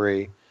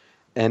delivery.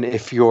 And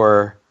if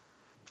you're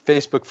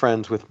Facebook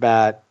friends with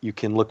Matt, you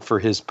can look for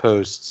his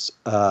posts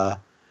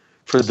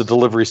for the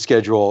delivery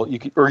schedule. You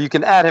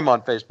can add him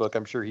on Facebook.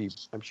 I'm sure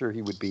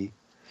he would be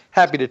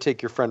happy to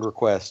take your friend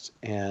request.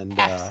 And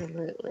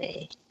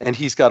absolutely. And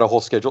he's got a whole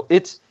schedule.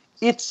 It's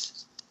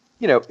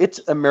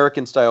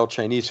American style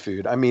Chinese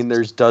food. I mean,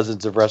 there's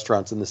dozens of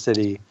restaurants in the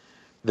city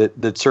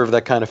that serve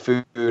that kind of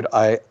food.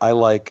 I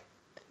like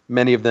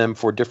many of them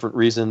for different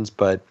reasons,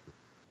 but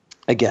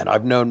again,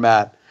 I've known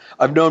Matt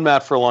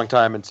for a long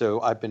time, and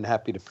so I've been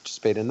happy to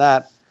participate in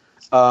that.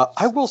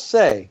 I will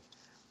say,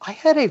 I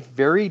had a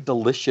very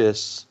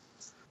delicious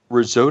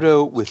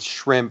risotto with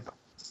shrimp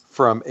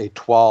from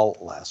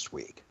Étoile last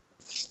week.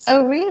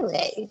 Oh,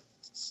 really?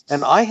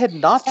 And I had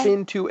not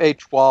been to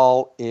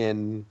Étoile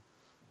in,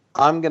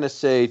 I'm going to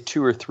say,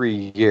 2 or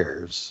 3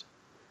 years.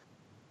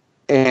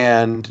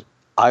 And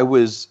I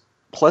was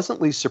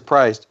pleasantly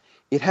surprised.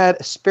 It had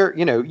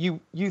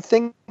you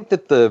think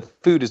that the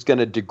food is going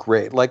to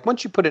degrade. Like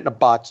once you put it in a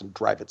box and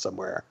drive it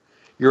somewhere,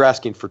 you're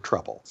asking for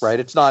trouble, right?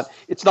 It's not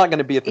going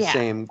to be at the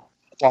same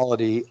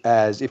quality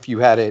as if you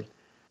had it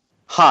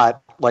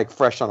hot, like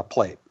fresh on a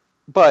plate.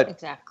 But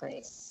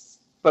exactly.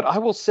 But I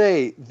will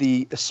say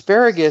the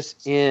asparagus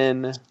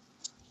in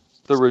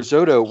the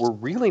risotto were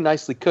really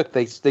nicely cooked.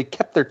 They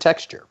kept their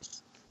texture,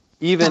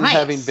 even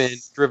having been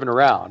driven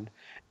around.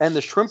 And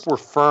the shrimp were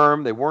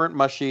firm. They weren't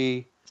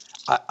mushy.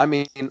 I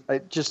mean,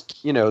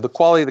 just, the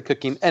quality of the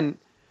cooking. And,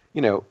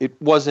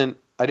 it wasn't,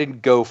 I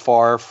didn't go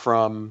far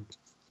from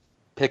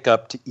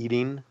pickup to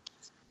eating.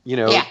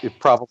 It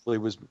probably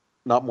was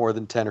not more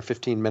than 10 or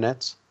 15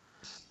 minutes.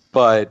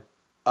 But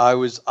I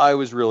was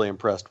really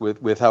impressed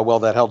with how well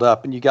that held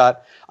up. And I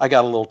got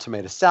a little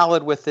tomato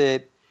salad with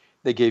it.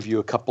 They gave you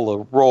a couple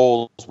of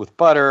rolls with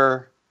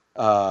butter.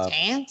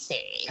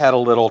 Fancy. Had a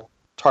little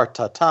tarte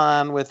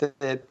tatin with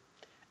it.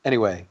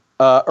 Anyway,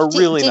 a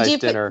really nice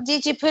dinner.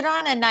 Did you put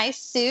on a nice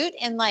suit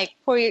and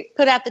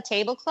put out the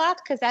tablecloth?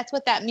 Because that's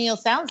what that meal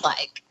sounds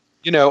like.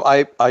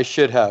 I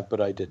should have,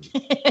 but I didn't.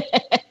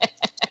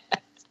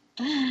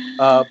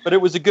 But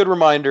it was a good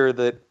reminder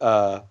that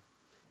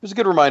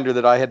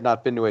I had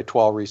not been to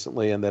Étoile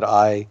recently, and that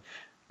I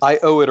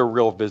owe it a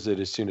real visit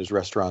as soon as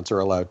restaurants are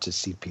allowed to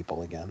seat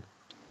people again.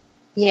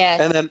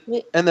 Yeah.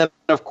 And then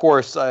of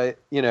course I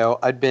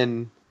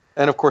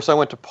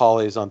went to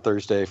Polly's on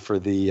Thursday for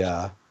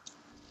the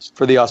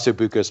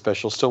ossobuco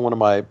special. Still one of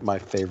my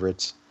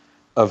favorites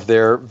of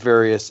their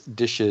various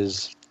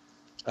dishes.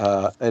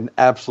 An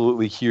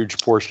absolutely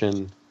huge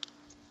portion.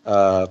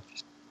 And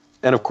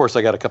of course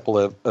I got a couple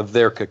of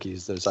their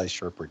cookies, those ice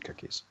shortbread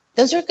cookies.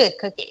 Those are good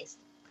cookies.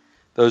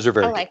 Those are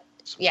very good.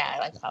 I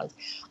like Polly's.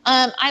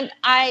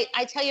 I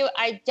tell you,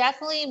 I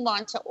definitely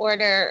want to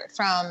order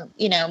from,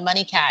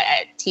 Money Cat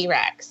at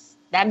T-Rex.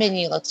 That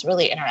menu looks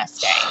really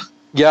interesting.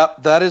 Yeah,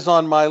 that is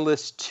on my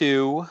list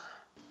too.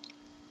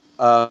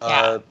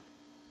 I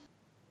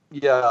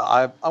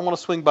want to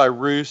swing by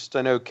Roost.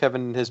 I know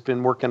Kevin has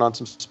been working on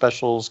some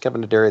specials.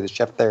 Kevin Naderi, the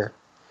chef there,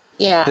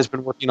 has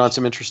been working on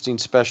some interesting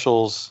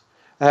specials.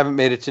 I haven't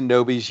made it to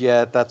Nobi's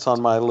yet. That's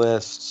on my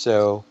list.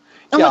 So,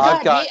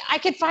 my God, I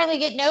could finally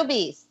get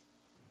Nobi's.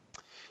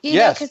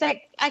 Because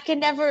I can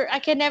never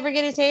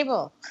get a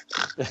table.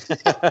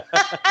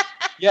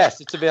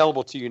 Yes, it's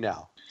available to you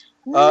now.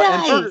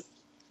 Nice.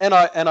 And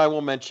I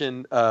will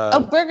mention.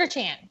 Burger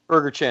Chan.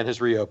 Burger Chan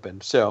has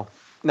reopened, so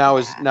now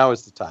is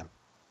the time.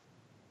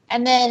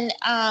 And then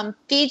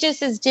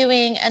Fijis is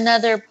doing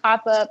another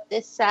pop-up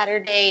this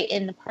Saturday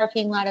in the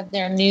parking lot of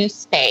their new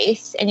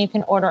space, and you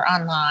can order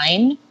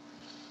online.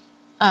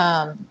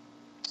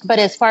 But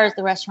as far as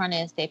the restaurant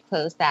is, they've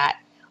closed that.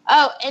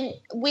 Oh, and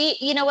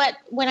you know what?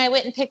 When I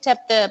went and picked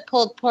up the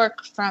pulled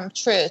pork from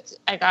Truth,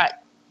 I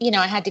got,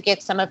 I had to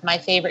get some of my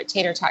favorite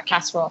tater tot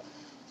casserole.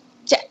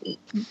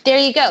 There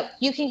you go.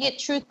 You can get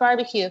Truth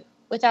barbecue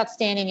without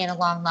standing in a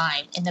long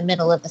line in the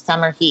middle of the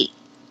summer heat.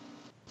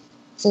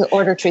 So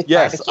order Truth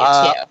barbecue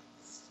too.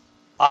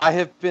 I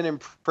have been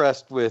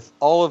impressed with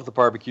all of the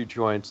barbecue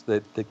joints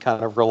that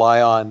kind of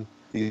rely on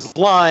these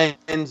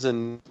lines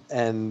and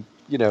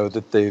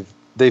that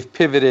they've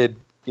pivoted.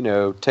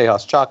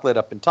 Tejas Chocolate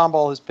up in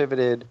Tomball has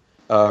pivoted.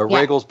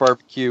 Regal's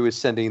Barbecue is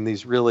sending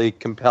these really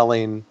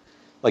compelling,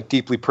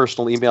 deeply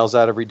personal emails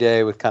out every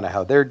day with kind of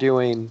how they're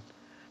doing.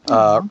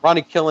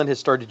 Ronnie Killen has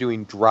started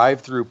doing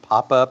drive-through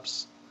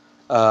pop-ups,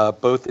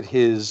 both at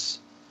his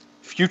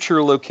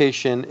future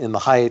location in the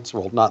Heights,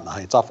 well, not in the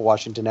Heights, off of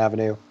Washington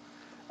Avenue,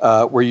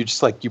 where you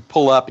just you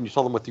pull up and you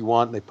tell them what you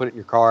want and they put it in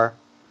your car,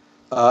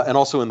 and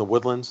also in the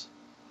Woodlands.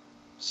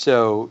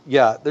 So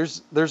yeah,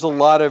 there's a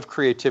lot of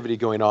creativity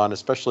going on,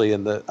 especially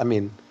on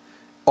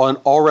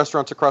all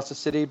restaurants across the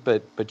city,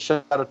 but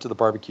shout out to the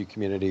barbecue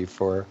community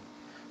for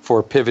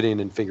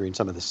pivoting and figuring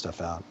some of this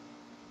stuff out.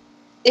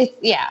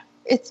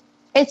 It's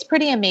It's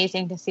pretty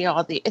amazing to see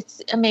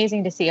it's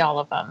amazing to see all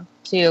of them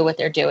do what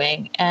they're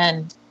doing.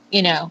 And,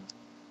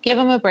 give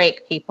them a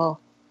break, people.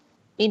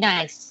 Be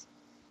nice.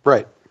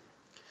 Right.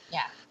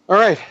 Yeah. All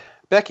right.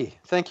 Becky,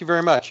 thank you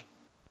very much.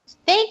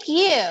 Thank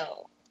you.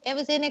 It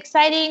was an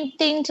exciting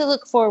thing to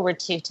look forward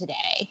to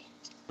today.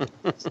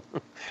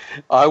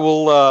 I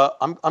will,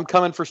 I'm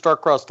coming for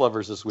star-crossed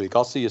lovers this week.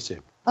 I'll see you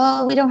soon.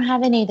 Oh, we don't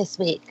have any this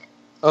week.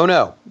 Oh,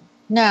 no.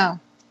 No.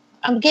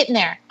 I'm getting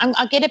there.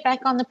 I'll get it back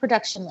on the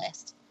production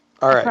list.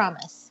 All right. I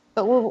promise.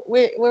 But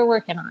we're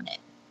working on it.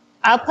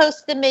 I'll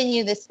post the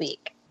menu this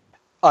week.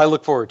 I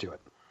look forward to it.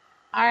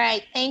 All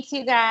right. Thanks,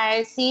 you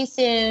guys. See you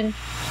soon.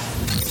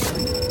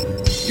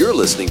 You're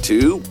listening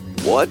to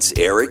What's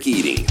Eric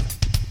Eating?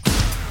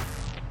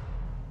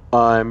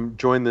 I'm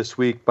joined this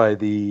week by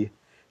the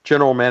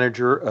general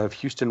manager of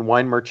Houston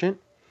Wine Merchant.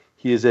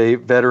 He is a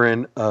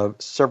veteran of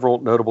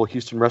several notable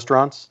Houston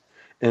restaurants.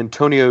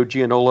 Antonio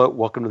Gianola,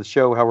 welcome to the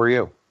show. How are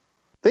you?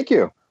 Thank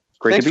you.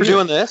 Great Thanks to be for here.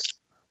 doing this.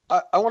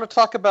 I want to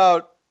talk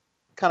about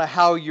kind of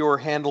how you're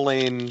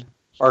handling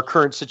our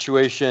current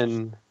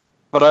situation,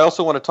 but I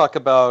also want to talk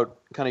about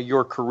kind of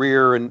your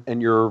career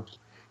and your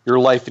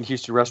life in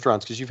Houston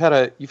restaurants, because you've had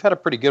a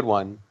pretty good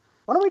one.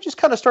 Why don't we just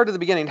kind of start at the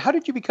beginning? How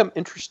did you become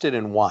interested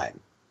in wine?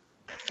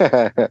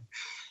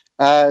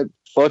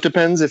 Well, it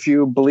depends. If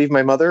you believe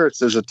my mother,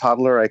 as a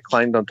toddler, I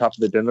climbed on top of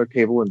the dinner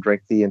table and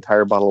drank the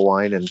entire bottle of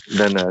wine and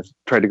then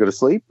tried to go to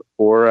sleep.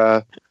 Or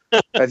I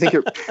think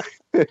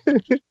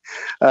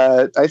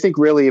I think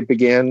really it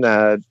began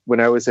when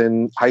I was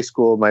in high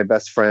school. My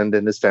best friend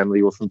and his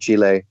family were from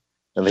Chile,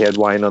 and they had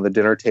wine on the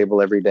dinner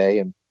table every day.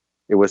 And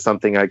it was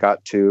something I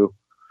got to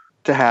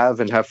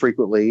have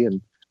frequently,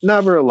 and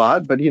never a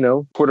lot, but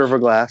quarter of a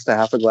glass to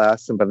half a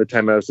glass. And by the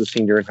time I was a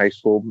senior in high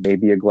school,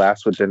 maybe a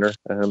glass with dinner.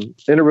 And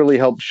it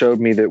really showed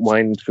me that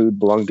wine and food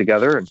belong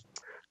together.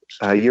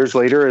 And years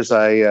later, as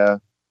I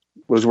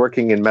was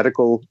working in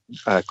medical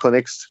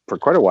clinics for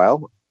quite a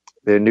while,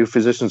 the new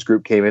physicians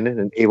group came in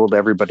and enabled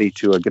everybody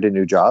to get a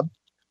new job.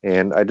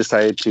 And I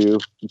decided to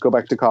go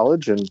back to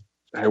college, and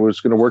I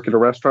was going to work at a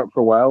restaurant for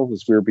a while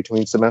as we were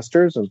between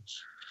semesters. And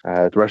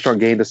the restaurant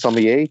gained a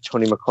sommelier,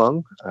 Tony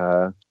McClung,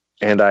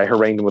 and I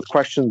harangued him with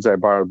questions. I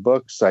borrowed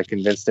books. I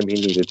convinced him he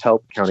needed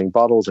help counting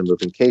bottles and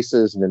moving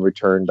cases. And in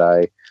return,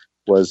 I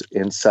was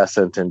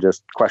incessant and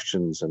just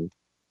questions. And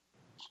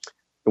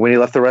when he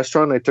left the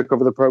restaurant, I took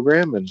over the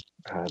program. And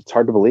it's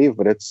hard to believe,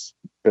 but it's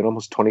been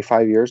almost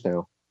 25 years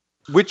now.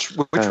 Which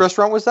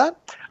restaurant was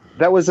that?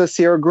 That was a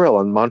Sierra Grill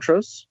on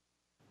Montrose.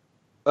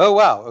 Oh,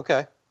 wow.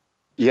 Okay.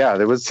 Yeah,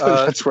 there was.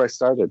 That's where I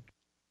started.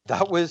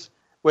 That was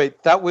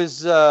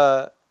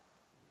that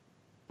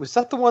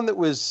the one that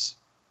was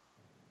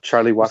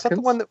Charlie Watkins? Was that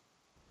the one that?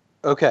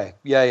 Okay,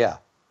 yeah.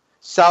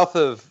 South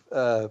of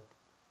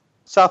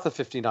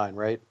 59,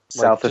 right?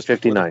 South of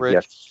 59.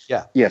 Yes.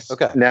 Yeah. Yes.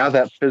 Okay. Now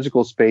that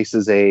physical space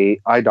is a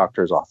eye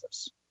doctor's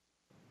office.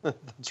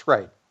 That's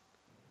right.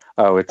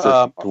 Oh,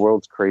 the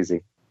world's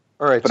crazy.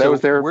 All right. But so I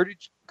was there. Where did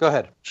you go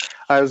ahead?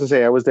 I was gonna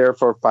say I was there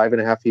for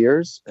 5.5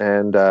 years,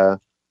 and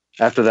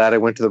after that, I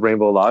went to the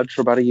Rainbow Lodge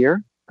for about a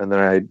year, and then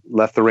I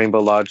left the Rainbow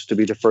Lodge to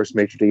be the first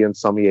maitre d' and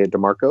sommelier at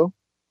DeMarco.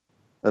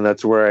 And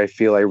that's where I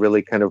feel I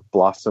really kind of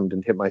blossomed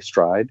and hit my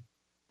stride.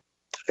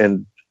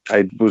 And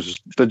I was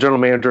the general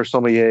manager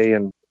sommelier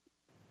and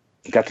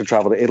got to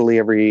travel to Italy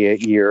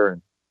every year.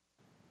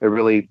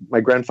 And my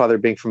grandfather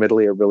being from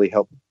Italy, it really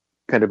helped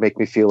kind of make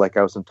me feel like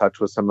I was in touch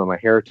with some of my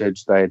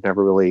heritage that I had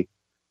never really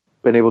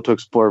been able to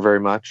explore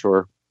very much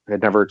or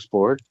had never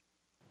explored.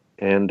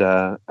 And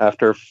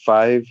after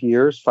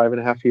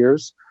 5.5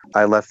 years,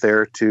 I left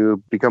there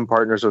to become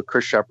partners with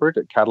Chris Shepard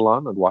at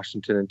Catalan and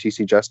Washington and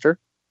TC Jester.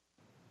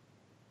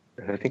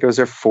 I think I was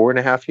there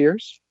 4.5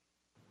 years.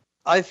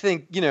 I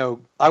think,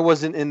 I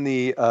wasn't in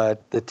the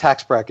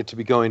tax bracket to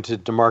be going to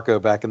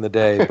DeMarco back in the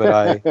day,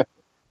 but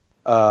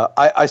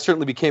I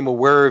certainly became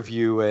aware of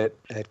you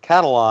at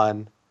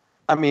Catalan.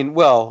 I mean,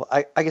 well,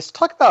 I guess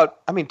talk about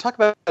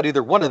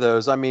either one of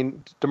those. I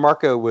mean,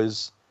 DeMarco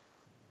was,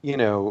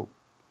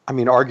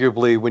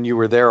 arguably when you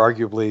were there,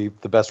 arguably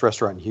the best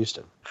restaurant in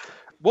Houston.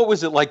 What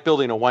was it like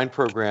building a wine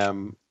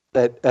program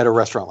at a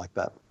restaurant like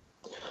that?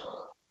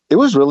 It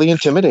was really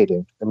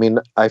intimidating. I mean,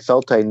 I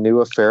felt I knew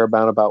a fair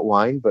amount about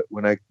wine, but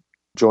when I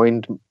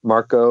joined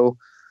Marco,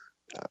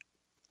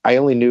 I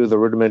only knew the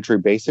rudimentary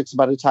basics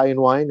about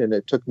Italian wine, and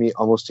it took me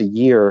almost a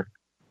year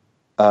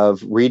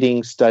of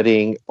reading,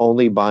 studying,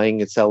 only buying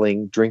and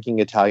selling, drinking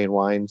Italian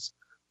wines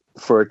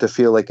for it to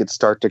feel like it'd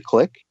start to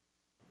click.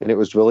 And it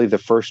was really the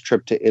first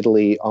trip to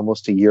Italy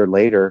almost a year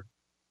later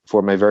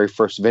for my very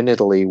first Vin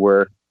Italy,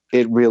 where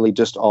it really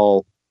just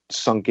all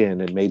sunk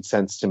in and made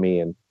sense to me.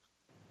 And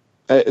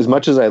as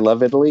much as I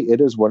love Italy,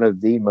 it is one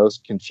of the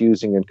most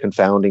confusing and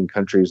confounding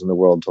countries in the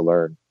world to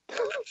learn.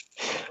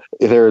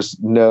 There's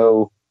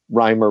no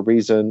rhyme or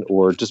reason,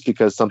 or just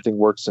because something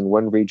works in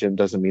one region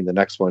doesn't mean the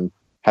next one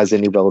has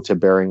any relative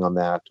bearing on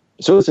that.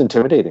 So it's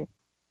intimidating,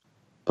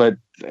 but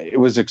it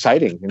was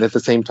exciting. And at the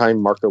same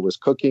time, Marco was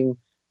cooking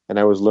and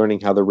I was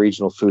learning how the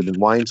regional food and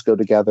wines go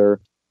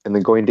together, and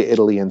then going to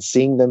Italy and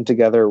seeing them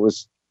together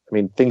was I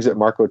mean, things that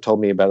Marco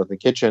told me about in the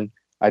kitchen,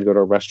 I'd go to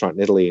a restaurant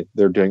in Italy,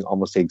 they're doing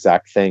almost the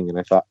exact thing. And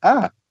I thought,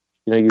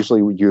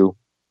 usually you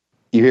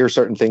hear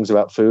certain things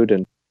about food,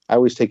 and I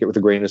always take it with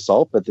a grain of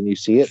salt, but then you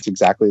see it's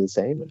exactly the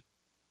same. And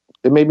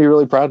it made me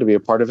really proud to be a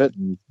part of it.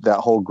 And that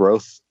whole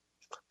growth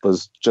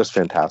was just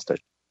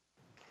fantastic.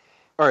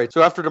 All right.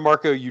 So after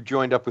DeMarco, you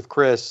joined up with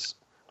Chris.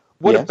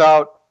 What Yes.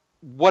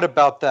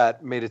 about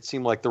that made it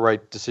seem like the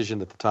right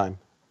decision at the time?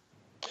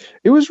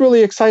 It was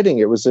really exciting.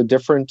 It was a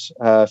different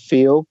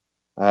feel.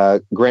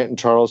 Grant and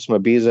Charles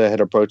from Ibiza had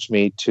approached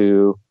me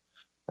to,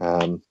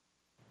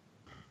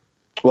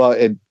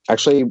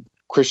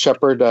 Chris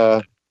Shepard,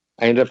 I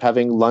ended up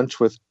having lunch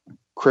with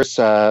Chris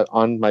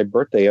on my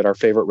birthday at our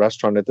favorite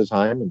restaurant at the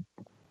time.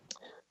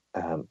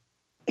 And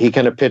he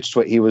kind of pitched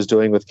what he was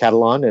doing with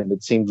Catalan, and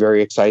it seemed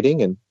very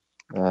exciting. And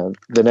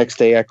the next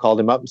day I called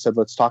him up and said,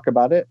 let's talk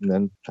about it. And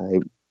then I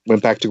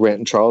went back to Grant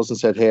and Charles and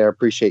said, hey, I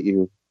appreciate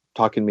you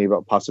talking to me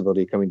about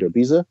possibility of coming to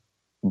Ibiza,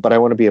 but I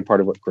want to be a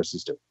part of what Chris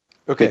is doing.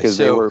 Okay. Because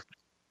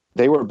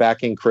they were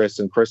backing Chris,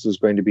 and Chris was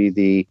going to be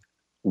the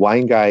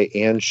wine guy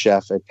and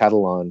chef at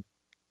Catalan.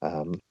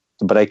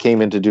 But I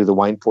came in to do the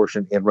wine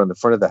portion and run the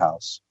front of the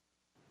house.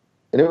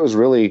 And it was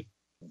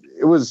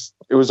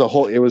a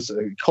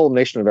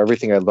culmination of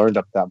everything I learned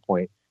up to that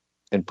point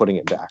and putting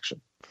it into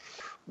action.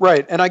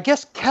 Right. And I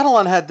guess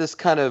Catalan had this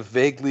kind of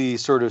vaguely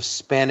sort of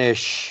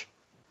Spanish,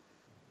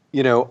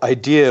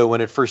 idea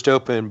when it first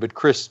opened, but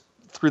Chris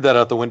threw that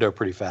out the window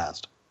pretty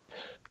fast.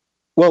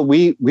 Well,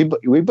 we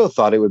both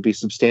thought it would be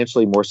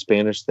substantially more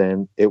Spanish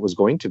than it was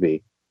going to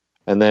be.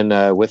 And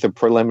then with a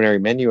preliminary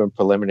menu and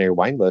preliminary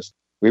wine list,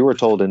 we were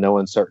told in no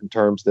uncertain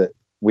terms that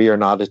we are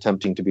not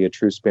attempting to be a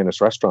true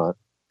Spanish restaurant.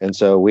 And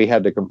so we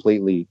had to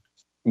completely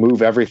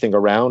move everything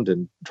around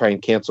and try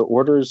and cancel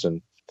orders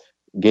and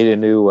get a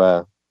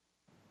new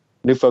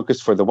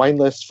focus for the wine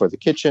list, for the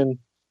kitchen.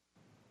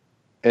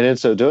 And in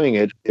so doing,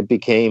 it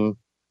became,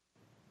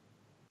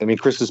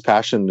 Chris's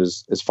passion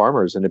is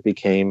farmers, and it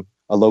became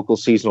a local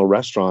seasonal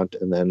restaurant.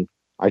 And then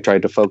I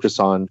tried to focus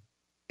on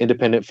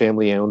independent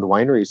family-owned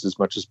wineries as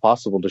much as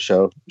possible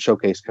to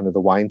showcase kind of the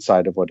wine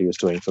side of what he was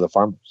doing for the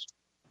farmers.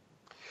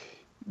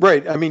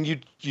 Right. I mean,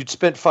 you'd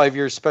spent 5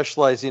 years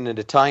specializing in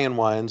Italian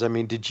wines. I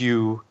mean, did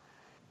you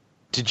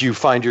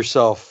find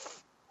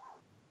yourself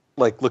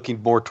like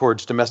looking more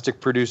towards domestic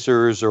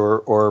producers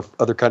or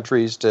other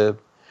countries to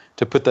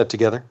put that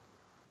together?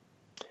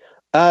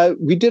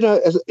 We did a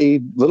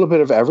little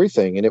bit of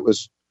everything, and it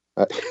was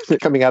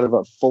coming out of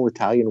a full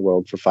Italian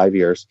world for 5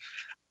 years.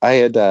 I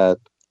had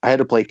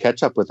to play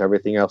catch up with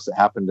everything else that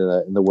happened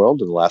in the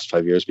world in the last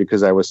 5 years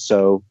because I was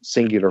so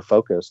singular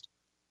focused.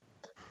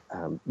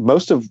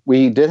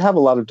 We did have a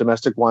lot of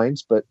domestic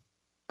wines, but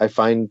I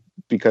find,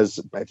 because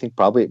I think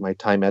probably at my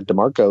time at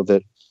DeMarco,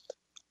 that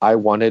I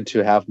wanted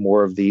to have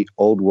more of the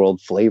old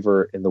world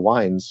flavor in the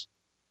wines.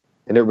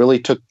 And it really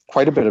took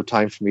quite a bit of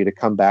time for me to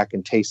come back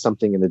and taste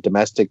something in a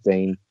domestic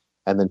vein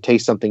and then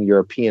taste something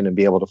European and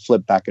be able to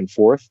flip back and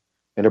forth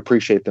and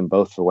appreciate them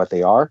both for what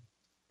they are.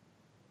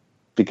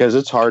 Because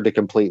it's hard to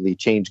completely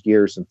change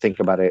gears and think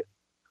about it.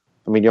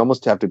 I mean, you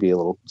almost have to be a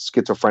little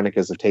schizophrenic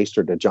as a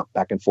taster to jump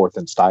back and forth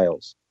in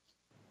styles.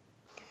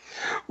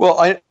 Well,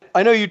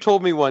 I know you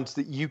told me once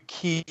that you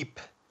keep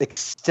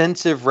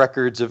extensive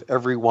records of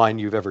every wine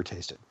you've ever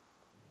tasted.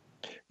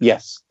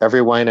 Yes.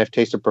 Every wine I've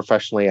tasted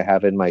professionally, I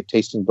have in my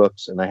tasting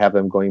books, and I have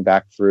them going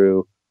back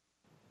through,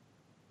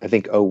 I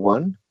think,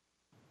 2001.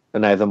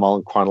 And I have them all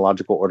in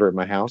chronological order at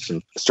my house.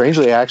 And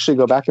strangely, I actually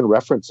go back and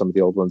reference some of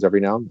the old ones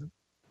every now and then.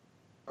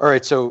 All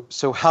right. So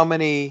how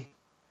many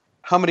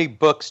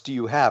books do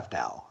you have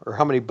now, or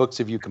how many books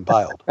have you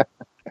compiled?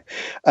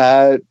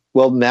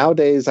 Well,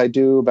 nowadays I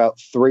do about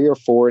 3 or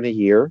 4 in a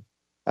year.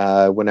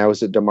 When I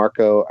was at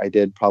DeMarco, I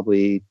did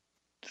probably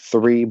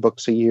 3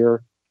 books a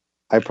year.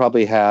 I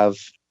probably have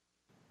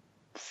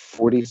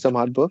 40 some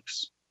odd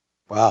books.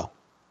 Wow.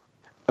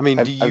 I mean,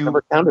 I've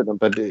never counted them,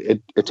 but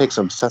it takes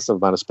an obsessive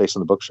amount of space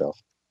on the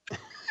bookshelf.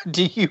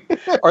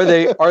 Are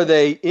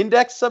they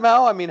indexed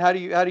somehow? I mean, how do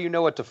you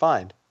know what to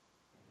find?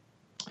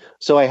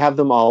 So I have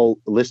them all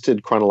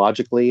listed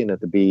chronologically, and at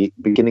the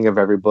beginning of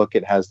every book,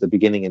 it has the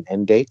beginning and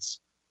end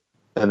dates.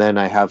 And then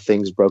I have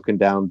things broken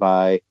down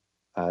by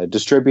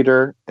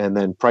distributor and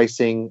then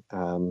pricing.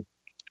 And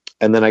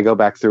then I go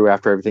back through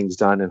after everything's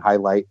done and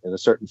highlight in a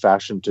certain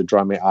fashion to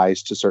draw my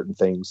eyes to certain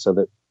things so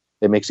that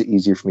it makes it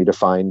easier for me to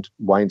find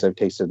wines I've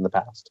tasted in the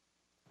past.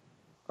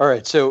 All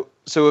right. So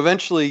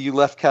eventually you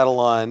left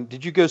Catalan.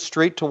 Did you go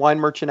straight to wine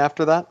merchant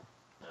after that?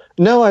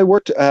 No, I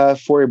worked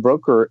for a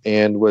broker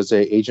and was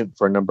an agent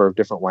for a number of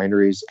different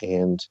wineries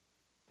and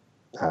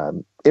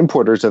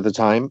importers at the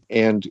time.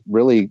 And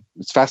really,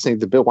 it's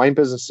fascinating. The wine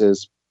business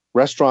is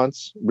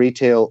restaurants,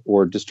 retail,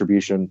 or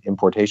distribution,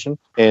 importation.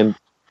 And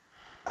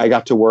I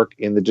got to work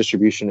in the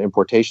distribution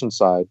importation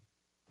side.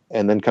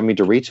 And then coming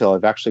to retail,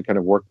 I've actually kind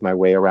of worked my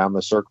way around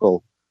the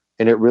circle.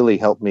 And it really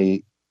helped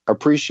me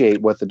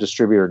appreciate what the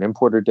distributor and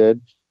importer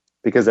did,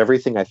 because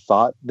everything I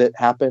thought that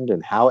happened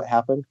and how it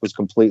happened was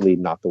completely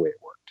not the way it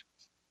worked.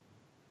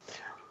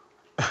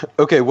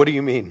 Okay, what do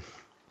you mean?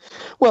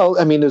 Well,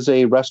 I mean, as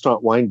a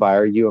restaurant wine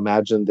buyer, you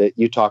imagine that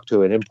you talk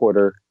to an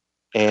importer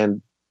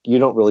and you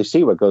don't really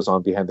see what goes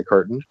on behind the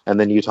curtain. And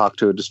then you talk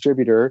to a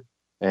distributor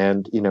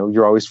and,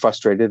 you're always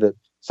frustrated that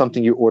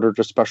something you ordered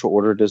or special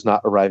ordered is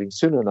not arriving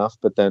soon enough.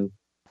 But then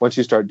once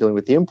you start dealing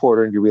with the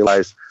importer and you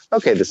realize,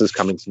 okay, this is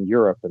coming from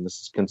Europe and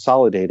this is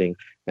consolidating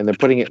and then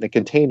putting it in a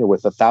container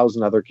with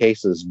 1,000 other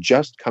cases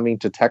just coming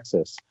to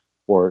Texas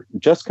or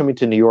just coming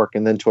to New York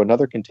and then to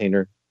another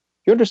container,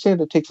 you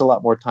understand it takes a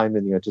lot more time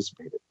than you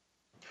anticipated.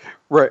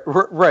 Right.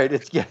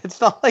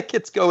 It's not like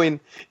it's going.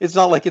 It's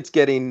not like it's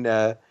getting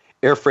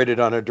air freighted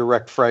on a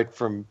direct flight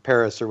from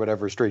Paris or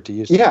whatever straight to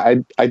Houston. Yeah,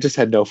 I just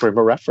had no frame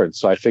of reference,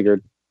 so I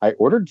figured I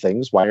ordered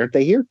things. Why aren't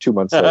they here 2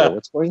 months later?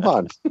 What's going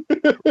on?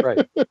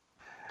 Right.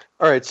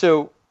 All right.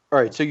 So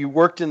you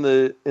worked in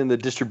the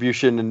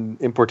distribution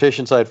and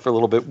importation side for a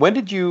little bit. When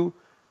did you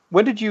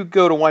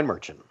go to wine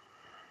merchant?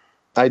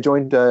 I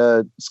joined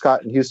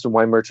Scott and Houston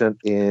Wine Merchant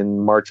in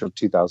March of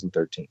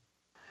 2013.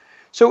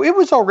 So it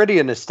was already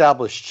an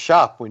established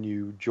shop when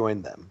you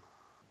joined them.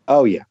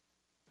 Oh, yeah.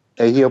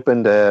 He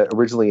opened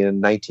originally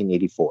in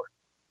 1984.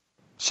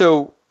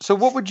 So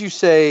what would you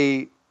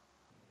say,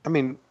 I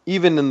mean,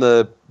 even in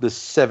the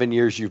 7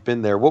 years you've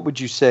been there, what would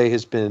you say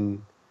has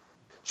been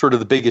sort of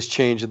the biggest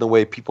change in the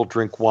way people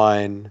drink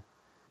wine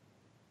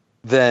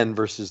then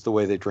versus the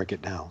way they drink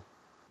it now?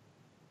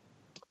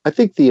 I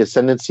think the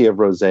ascendancy of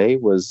rosé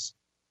was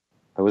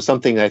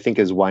something I think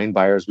as wine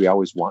buyers we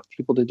always want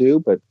people to do,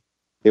 but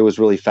it was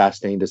really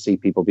fascinating to see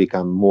people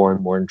become more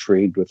and more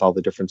intrigued with all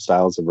the different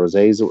styles of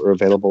rosés that were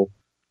available.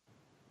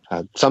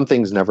 Some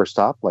things never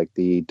stop, like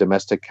the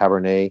domestic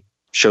Cabernet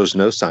shows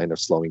no sign of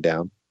slowing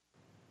down.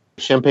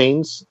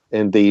 Champagnes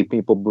and the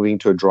people moving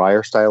to a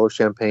drier style of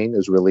champagne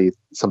is really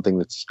something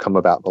that's come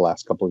about the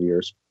last couple of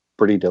years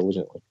pretty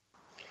diligently.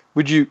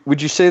 Would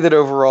you say that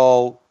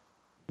overall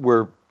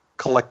we're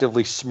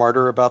collectively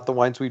smarter about the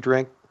wines we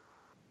drink?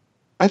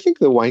 I think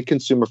the wine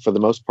consumer, for the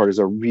most part, is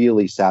a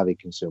really savvy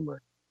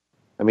consumer.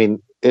 I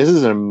mean, this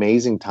is an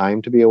amazing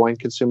time to be a wine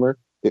consumer.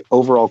 The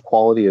overall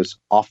quality is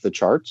off the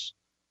charts.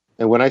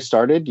 And when I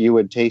started, you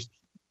would taste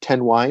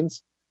 10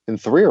 wines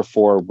and 3 or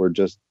 4 were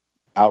just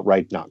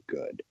outright not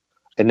good.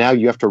 And now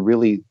you have to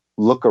really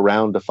look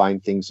around to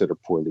find things that are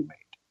poorly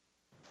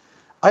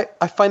made.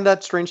 I find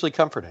that strangely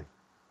comforting.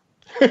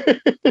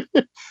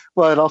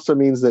 Well, it also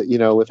means that,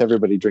 with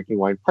everybody drinking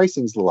wine,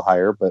 pricing's a little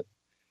higher, but,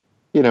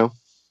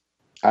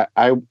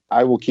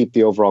 I will keep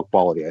the overall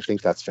quality. I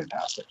think that's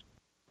fantastic.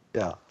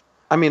 Yeah.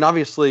 I mean,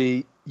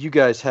 obviously, you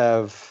guys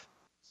have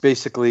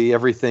basically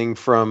everything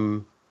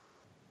from,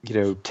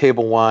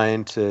 table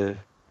wine to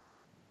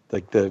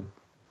like the,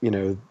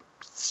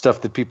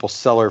 stuff that people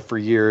cellar for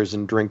years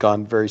and drink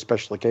on very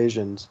special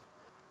occasions.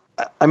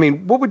 I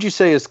mean, what would you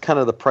say is kind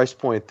of the price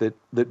point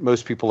that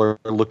most people are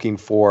looking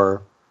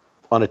for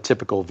on a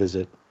typical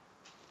visit?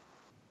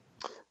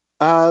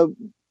 Well,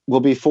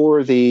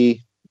 before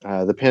the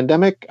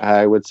pandemic,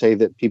 I would say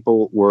that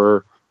people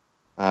were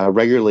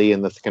regularly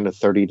in the kind of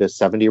 30 to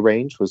 70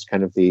 range was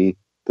kind of the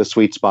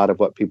sweet spot of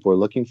what people were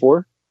looking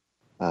for.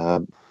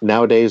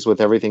 Nowadays, with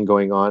everything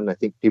going on, I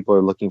think people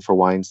are looking for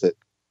wines that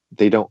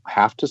they don't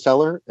have to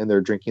cellar, and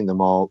they're drinking them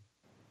all.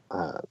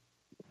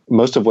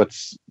 Most of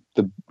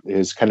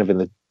is kind of in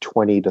the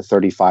 20 to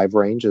 35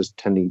 range is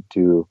tending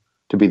to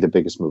be the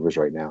biggest movers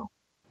right now.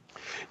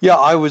 Yeah,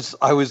 I was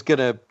going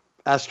to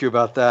ask you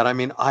about that. I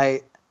mean,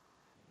 I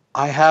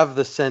have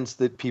the sense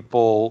that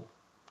people,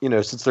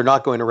 since they're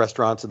not going to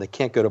restaurants and they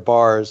can't go to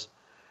bars,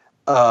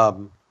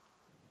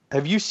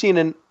 have you seen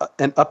an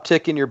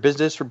uptick in your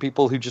business from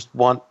people who just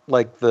want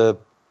to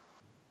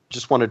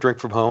drink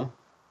from home?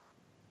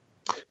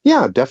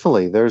 Yeah,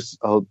 definitely. There's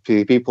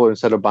people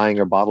instead of buying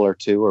a bottle or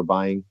two are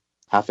buying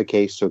half a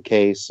case to a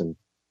case. And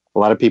a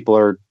lot of people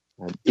are,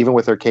 even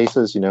with their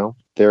cases,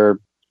 they're,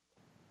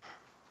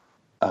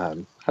 how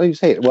do you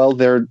say it? Well,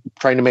 they're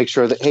trying to make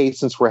sure that, hey,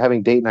 since we're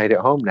having date night at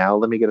home now,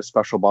 let me get a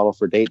special bottle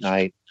for date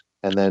night.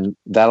 And then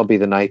that'll be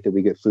the night that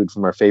we get food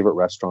from our favorite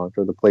restaurant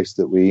or the place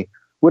that we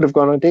would have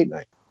gone on date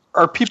night.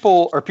 Are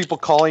people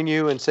calling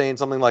you and saying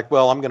something like,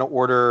 well, I'm going to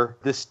order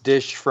this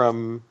dish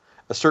from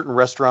a certain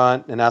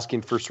restaurant and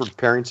asking for sort of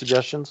pairing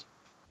suggestions?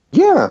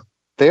 Yeah,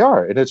 they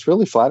are. And it's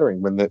really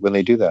flattering when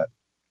they do that.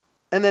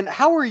 And then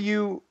how are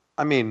you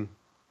and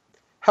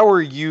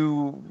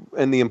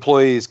the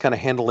employees kind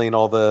of handling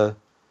all the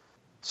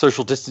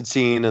social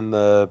distancing and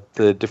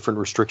the different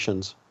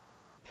restrictions?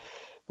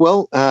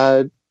 Well,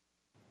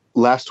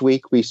 last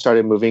week we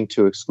started moving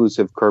to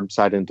exclusive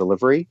curbside and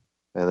delivery,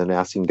 and then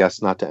asking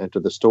guests not to enter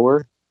the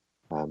store,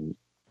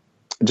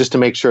 just to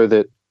make sure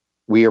that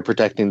we are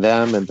protecting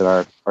them and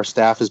that our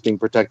staff is being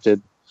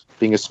protected.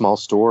 Being a small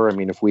store, I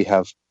mean, if we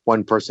have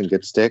one person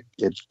get sick,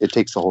 it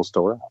takes the whole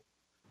store out.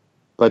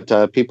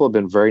 But people have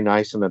been very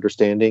nice and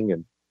understanding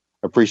and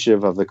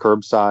appreciative of the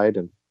curbside,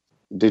 and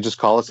they just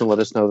call us and let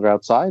us know they're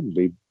outside. And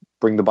we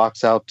bring the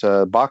box out,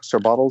 box or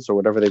bottles or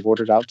whatever they've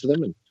ordered out to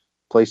them, and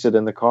place it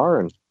in the car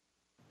and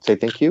say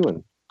thank you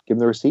and give them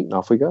the receipt, and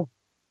off we go.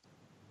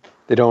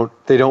 They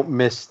don't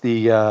miss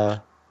the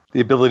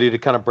ability to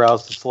kind of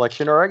browse the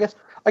selection, or I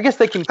I guess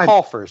they can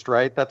call first,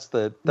 right? That's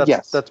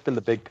Yes. That's been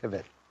the big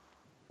pivot.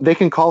 They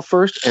can call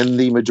first, and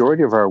the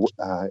majority of our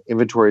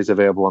inventory is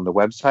available on the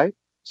website,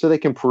 so they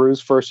can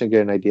peruse first and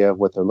get an idea of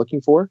what they're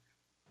looking for.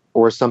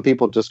 Or some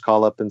people just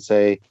call up and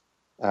say,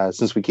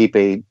 since we keep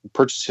a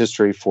purchase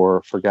history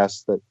for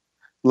guests, that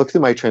look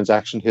through my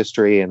transaction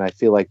history, and I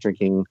feel like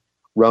drinking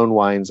Rhone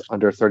wines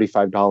under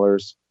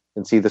 $35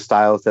 and see the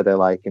styles that I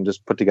like, and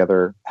just put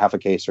together half a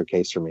case or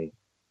case for me.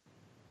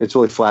 It's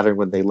really flattering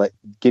when they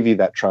give you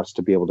that trust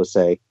to be able to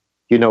say,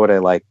 you know what I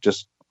like,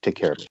 just take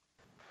care of me.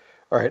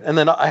 All right. And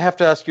then I have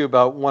to ask you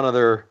about one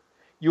other.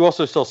 You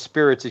also sell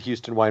spirits at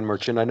Houston Wine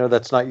Merchant. I know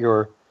that's not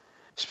your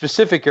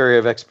specific area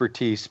of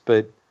expertise,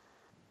 but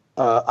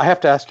I have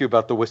to ask you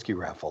about the whiskey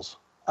raffles.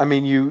 I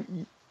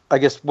mean, I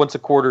guess once a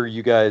quarter,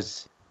 you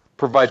guys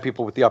provide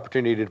people with the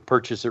opportunity to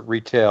purchase at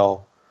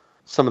retail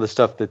some of the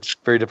stuff that's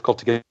very difficult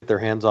to get their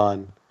hands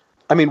on.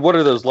 I mean, what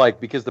are those like?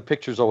 Because the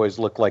pictures always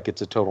look like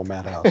it's a total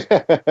madhouse.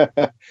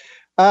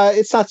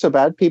 It's not so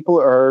bad. People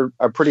are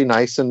pretty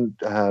nice and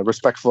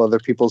respectful of other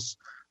people's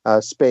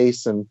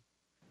space,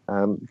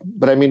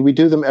 but I mean, we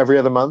do them every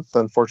other month.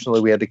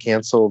 Unfortunately, we had to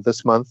cancel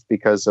this month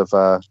because of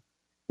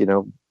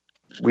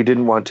we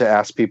didn't want to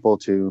ask people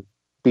to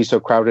be so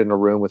crowded in a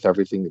room with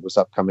everything that was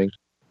upcoming.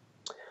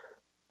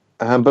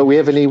 But we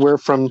have anywhere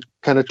from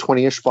kind of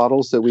 20-ish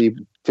bottles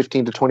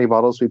 15 to 20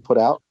 bottles we put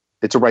out.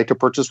 It's a right to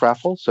purchase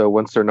raffle, so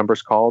once their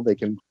number's called, they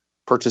can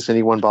purchase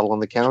any one bottle on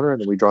the counter, and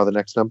then we draw the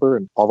next number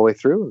and all the way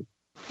through.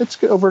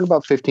 It's over in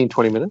about 15,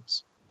 20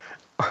 minutes.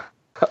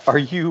 Are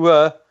you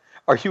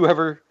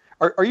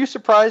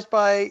surprised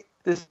by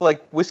this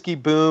like whiskey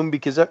boom?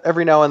 Because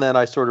every now and then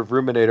I sort of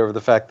ruminate over the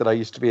fact that I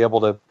used to be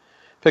able to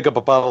pick up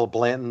a bottle of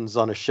Blanton's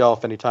on a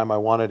shelf anytime I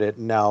wanted it,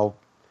 and now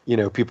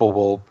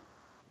people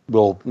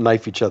will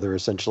knife each other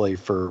essentially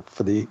for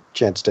the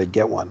chance to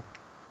get one.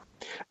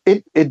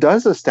 It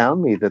does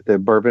astound me that the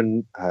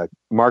bourbon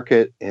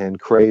market and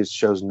craze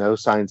shows no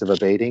signs of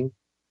abating.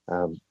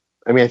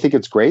 I mean, I think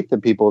it's great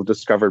that people have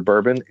discovered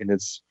bourbon, and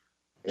it's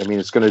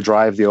going to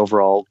drive the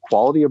overall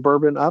quality of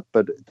bourbon up.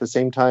 But at the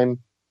same time,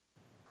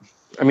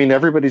 I mean,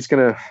 everybody's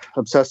going to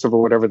obsess over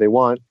whatever they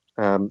want.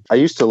 I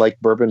used to like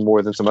bourbon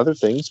more than some other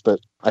things, but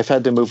I've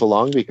had to move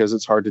along because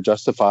it's hard to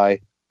justify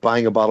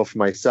buying a bottle for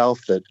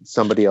myself that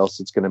somebody else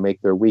is going to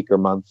make their week or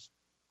month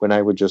when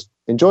I would just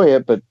enjoy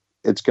it, but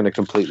it's going to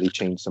completely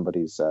change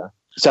somebody's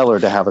cellar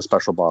to have a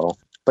special bottle.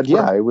 But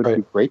yeah, it would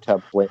be great to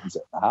have Blanton's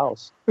at the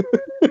house.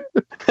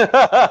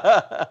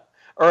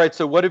 All right.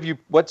 So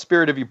what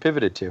spirit have you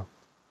pivoted to?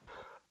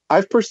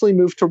 I've personally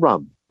moved to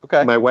rum.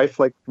 Okay. My wife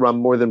liked rum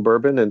more than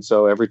bourbon. And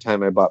so every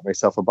time I bought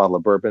myself a bottle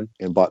of bourbon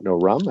and bought no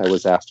rum, I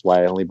was asked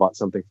why I only bought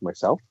something for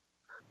myself.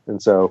 And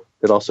so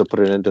it also put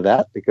an end to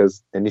that,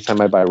 because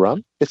anytime I buy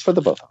rum, it's for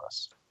the both of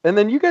us. And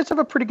then you guys have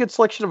a pretty good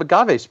selection of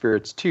agave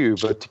spirits too,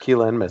 both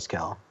tequila and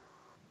mezcal.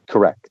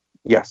 Correct.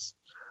 Yes.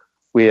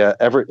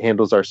 Everett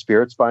handles our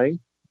spirits buying.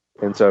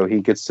 And so he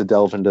gets to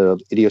delve into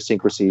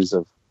idiosyncrasies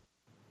of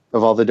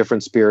all the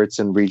different spirits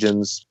and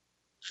regions.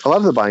 A lot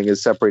of the buying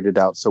is separated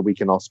out so we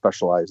can all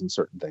specialize in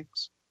certain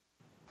things.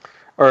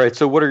 All right.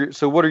 So what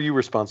are you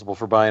responsible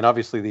for buying?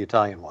 Obviously the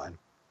Italian wine.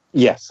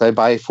 Yes, I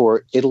buy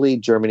for Italy,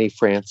 Germany,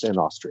 France, and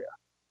Austria.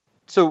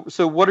 So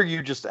what are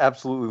you just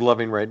absolutely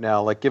loving right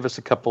now? Like, give us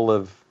a couple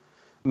of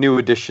new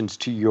additions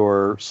to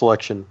your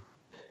selection.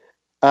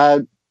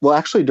 Well,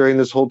 actually, during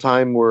this whole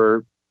time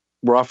we're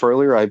off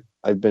earlier,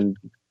 I've been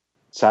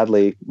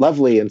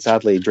lovely and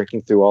sadly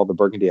drinking through all the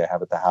Burgundy I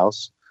have at the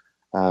house.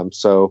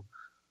 So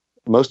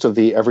most of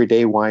the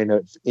everyday wine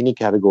of any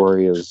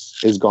category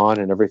is gone,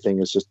 and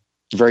everything is just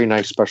very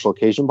nice special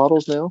occasion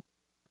bottles now.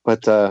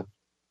 But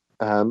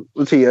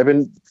let's see. I've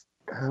been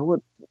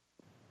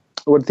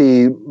what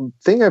the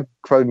thing I'm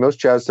probably most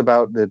jazzed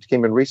about that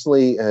came in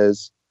recently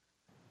is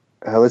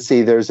let's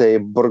see. There's a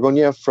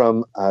Bourgogne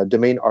from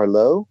Domaine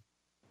Arlot,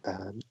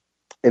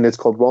 and it's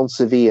called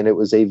Ronceville, and it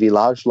was a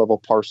village level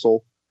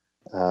parcel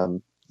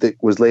that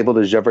was labeled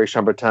as Gevrey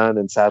Chambertin,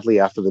 and sadly,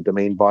 after the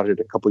Domaine bought it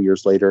a couple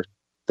years later,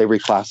 they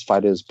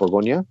reclassified it as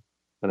Bourgogne.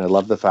 And I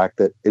love the fact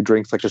that it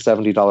drinks like a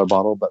 $70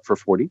 bottle, but for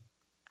 $40.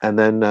 And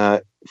then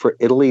for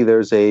Italy,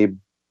 there's a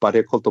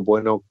Barriere Colto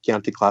Bueno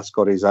Chianti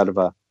Classico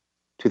Riserva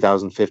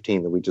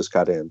 2015 that we just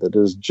got in that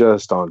is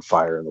just on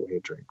fire in the way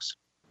it drinks.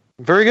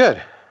 Very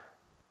good.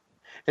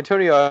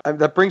 Antonio,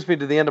 that brings me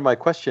to the end of my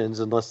questions,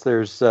 unless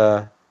there's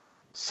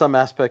some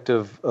aspect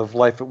of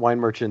life at Wine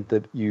Merchant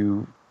that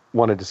you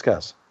want to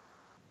discuss.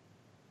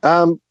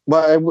 Well,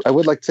 I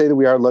would like to say that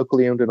we are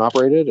locally owned and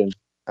operated,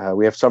 and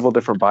we have several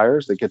different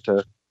buyers that get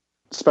to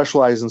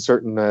specialize in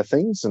certain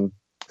things. And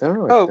I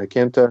don't know. I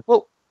can't.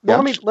 Well,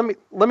 yeah.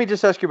 let me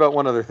just ask you about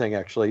one other thing.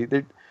 Actually,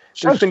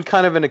 there's been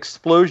kind of an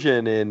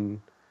explosion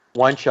in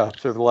wine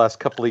shops over the last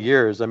couple of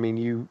years. I mean,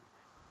 you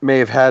may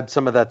have had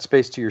some of that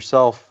space to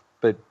yourself,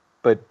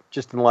 but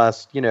just in the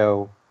last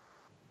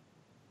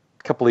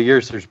couple of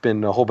years, there's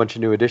been a whole bunch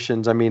of new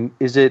additions. I mean,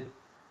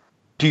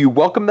 do you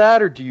welcome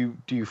that, or do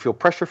you feel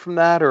pressure from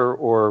that,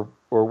 or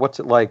what's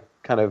it like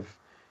kind of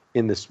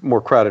in this more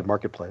crowded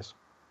marketplace?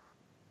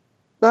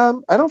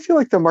 I don't feel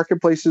like the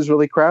marketplace is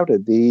really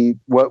crowded.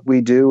 What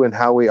we do and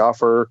how we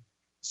offer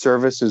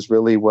service is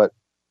really what,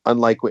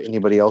 unlike what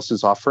anybody else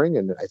is offering,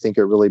 and I think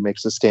it really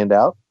makes us stand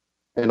out.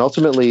 And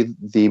ultimately,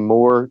 the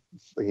more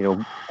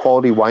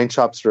quality wine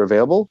shops that are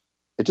available,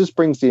 it just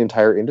brings the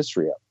entire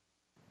industry up.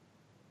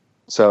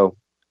 So,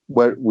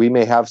 what we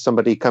may have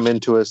somebody come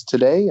into us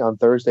today, on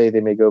Thursday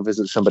they may go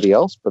visit somebody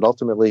else, but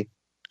ultimately,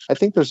 I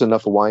think there's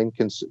enough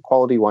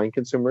quality wine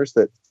consumers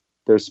that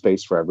there's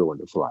space for everyone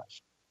to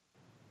thrive.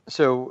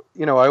 So,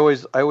 I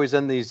always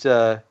end these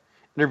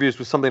interviews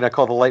with something I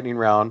call the lightning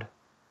round.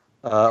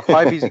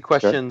 5 easy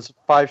questions, sure.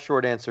 5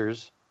 short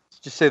answers.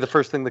 Just say the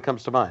first thing that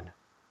comes to mind.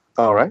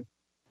 All right.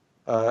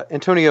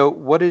 Antonio,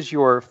 what is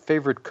your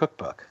favorite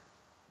cookbook?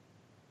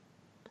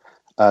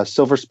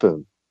 Silver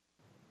Spoon.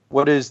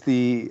 What is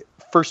the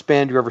first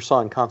band you ever saw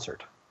in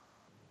concert?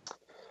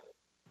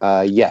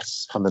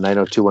 Yes, on the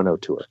 90210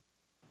 tour.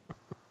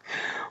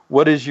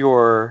 What is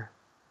your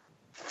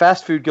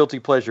fast food guilty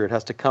pleasure? It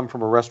has to come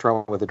from a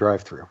restaurant with a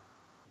drive-thru.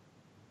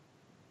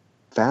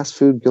 Fast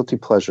food guilty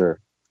pleasure.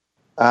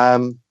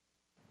 With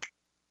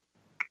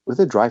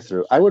a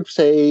drive-thru, I would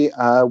say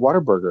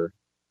Whataburger.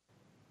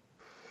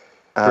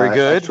 Very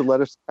good. Extra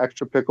lettuce,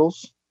 extra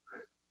pickles.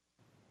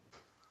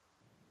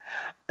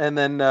 And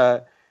then,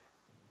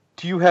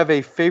 do you have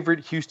a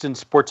favorite Houston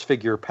sports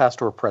figure,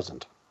 past or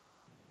present?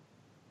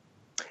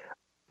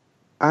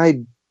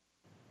 I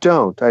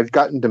don't. I've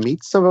gotten to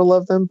meet several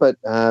of them, but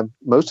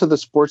most of the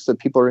sports that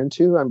people are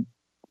into, I'm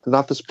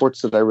not the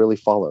sports that I really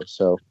follow.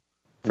 So,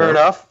 fair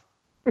enough.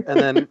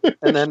 And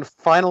then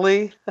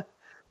finally,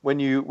 when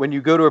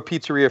you go to a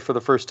pizzeria for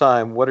the first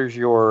time, what is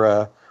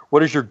your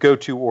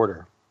go-to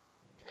order?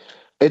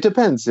 It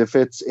depends. If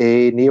it's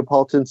a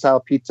Neapolitan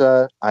style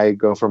pizza, I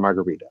go for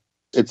margarita.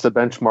 It's the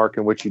benchmark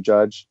in which you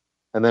judge,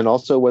 and then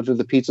also whether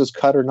the pizza's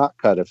cut or not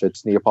cut. If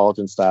it's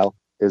Neapolitan style,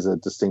 is a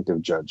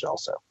distinctive judge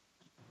also.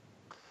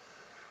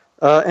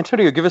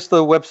 Antonio, give us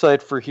the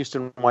website for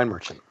Houston Wine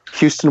Merchant.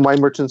 Houston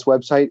Wine Merchant's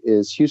website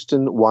is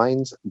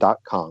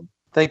houstonwines.com.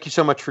 Thank you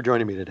so much for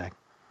joining me today.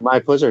 My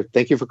pleasure.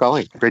 Thank you for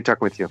calling. Great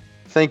talking with you.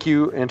 Thank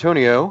you,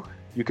 Antonio.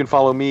 You can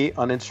follow me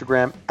on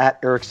Instagram at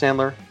Eric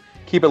Sandler.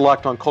 Keep it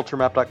locked on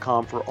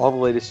culturemap.com for all the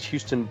latest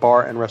Houston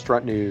bar and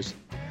restaurant news.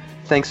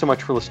 Thanks so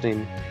much for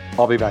listening.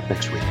 I'll be back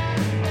next week.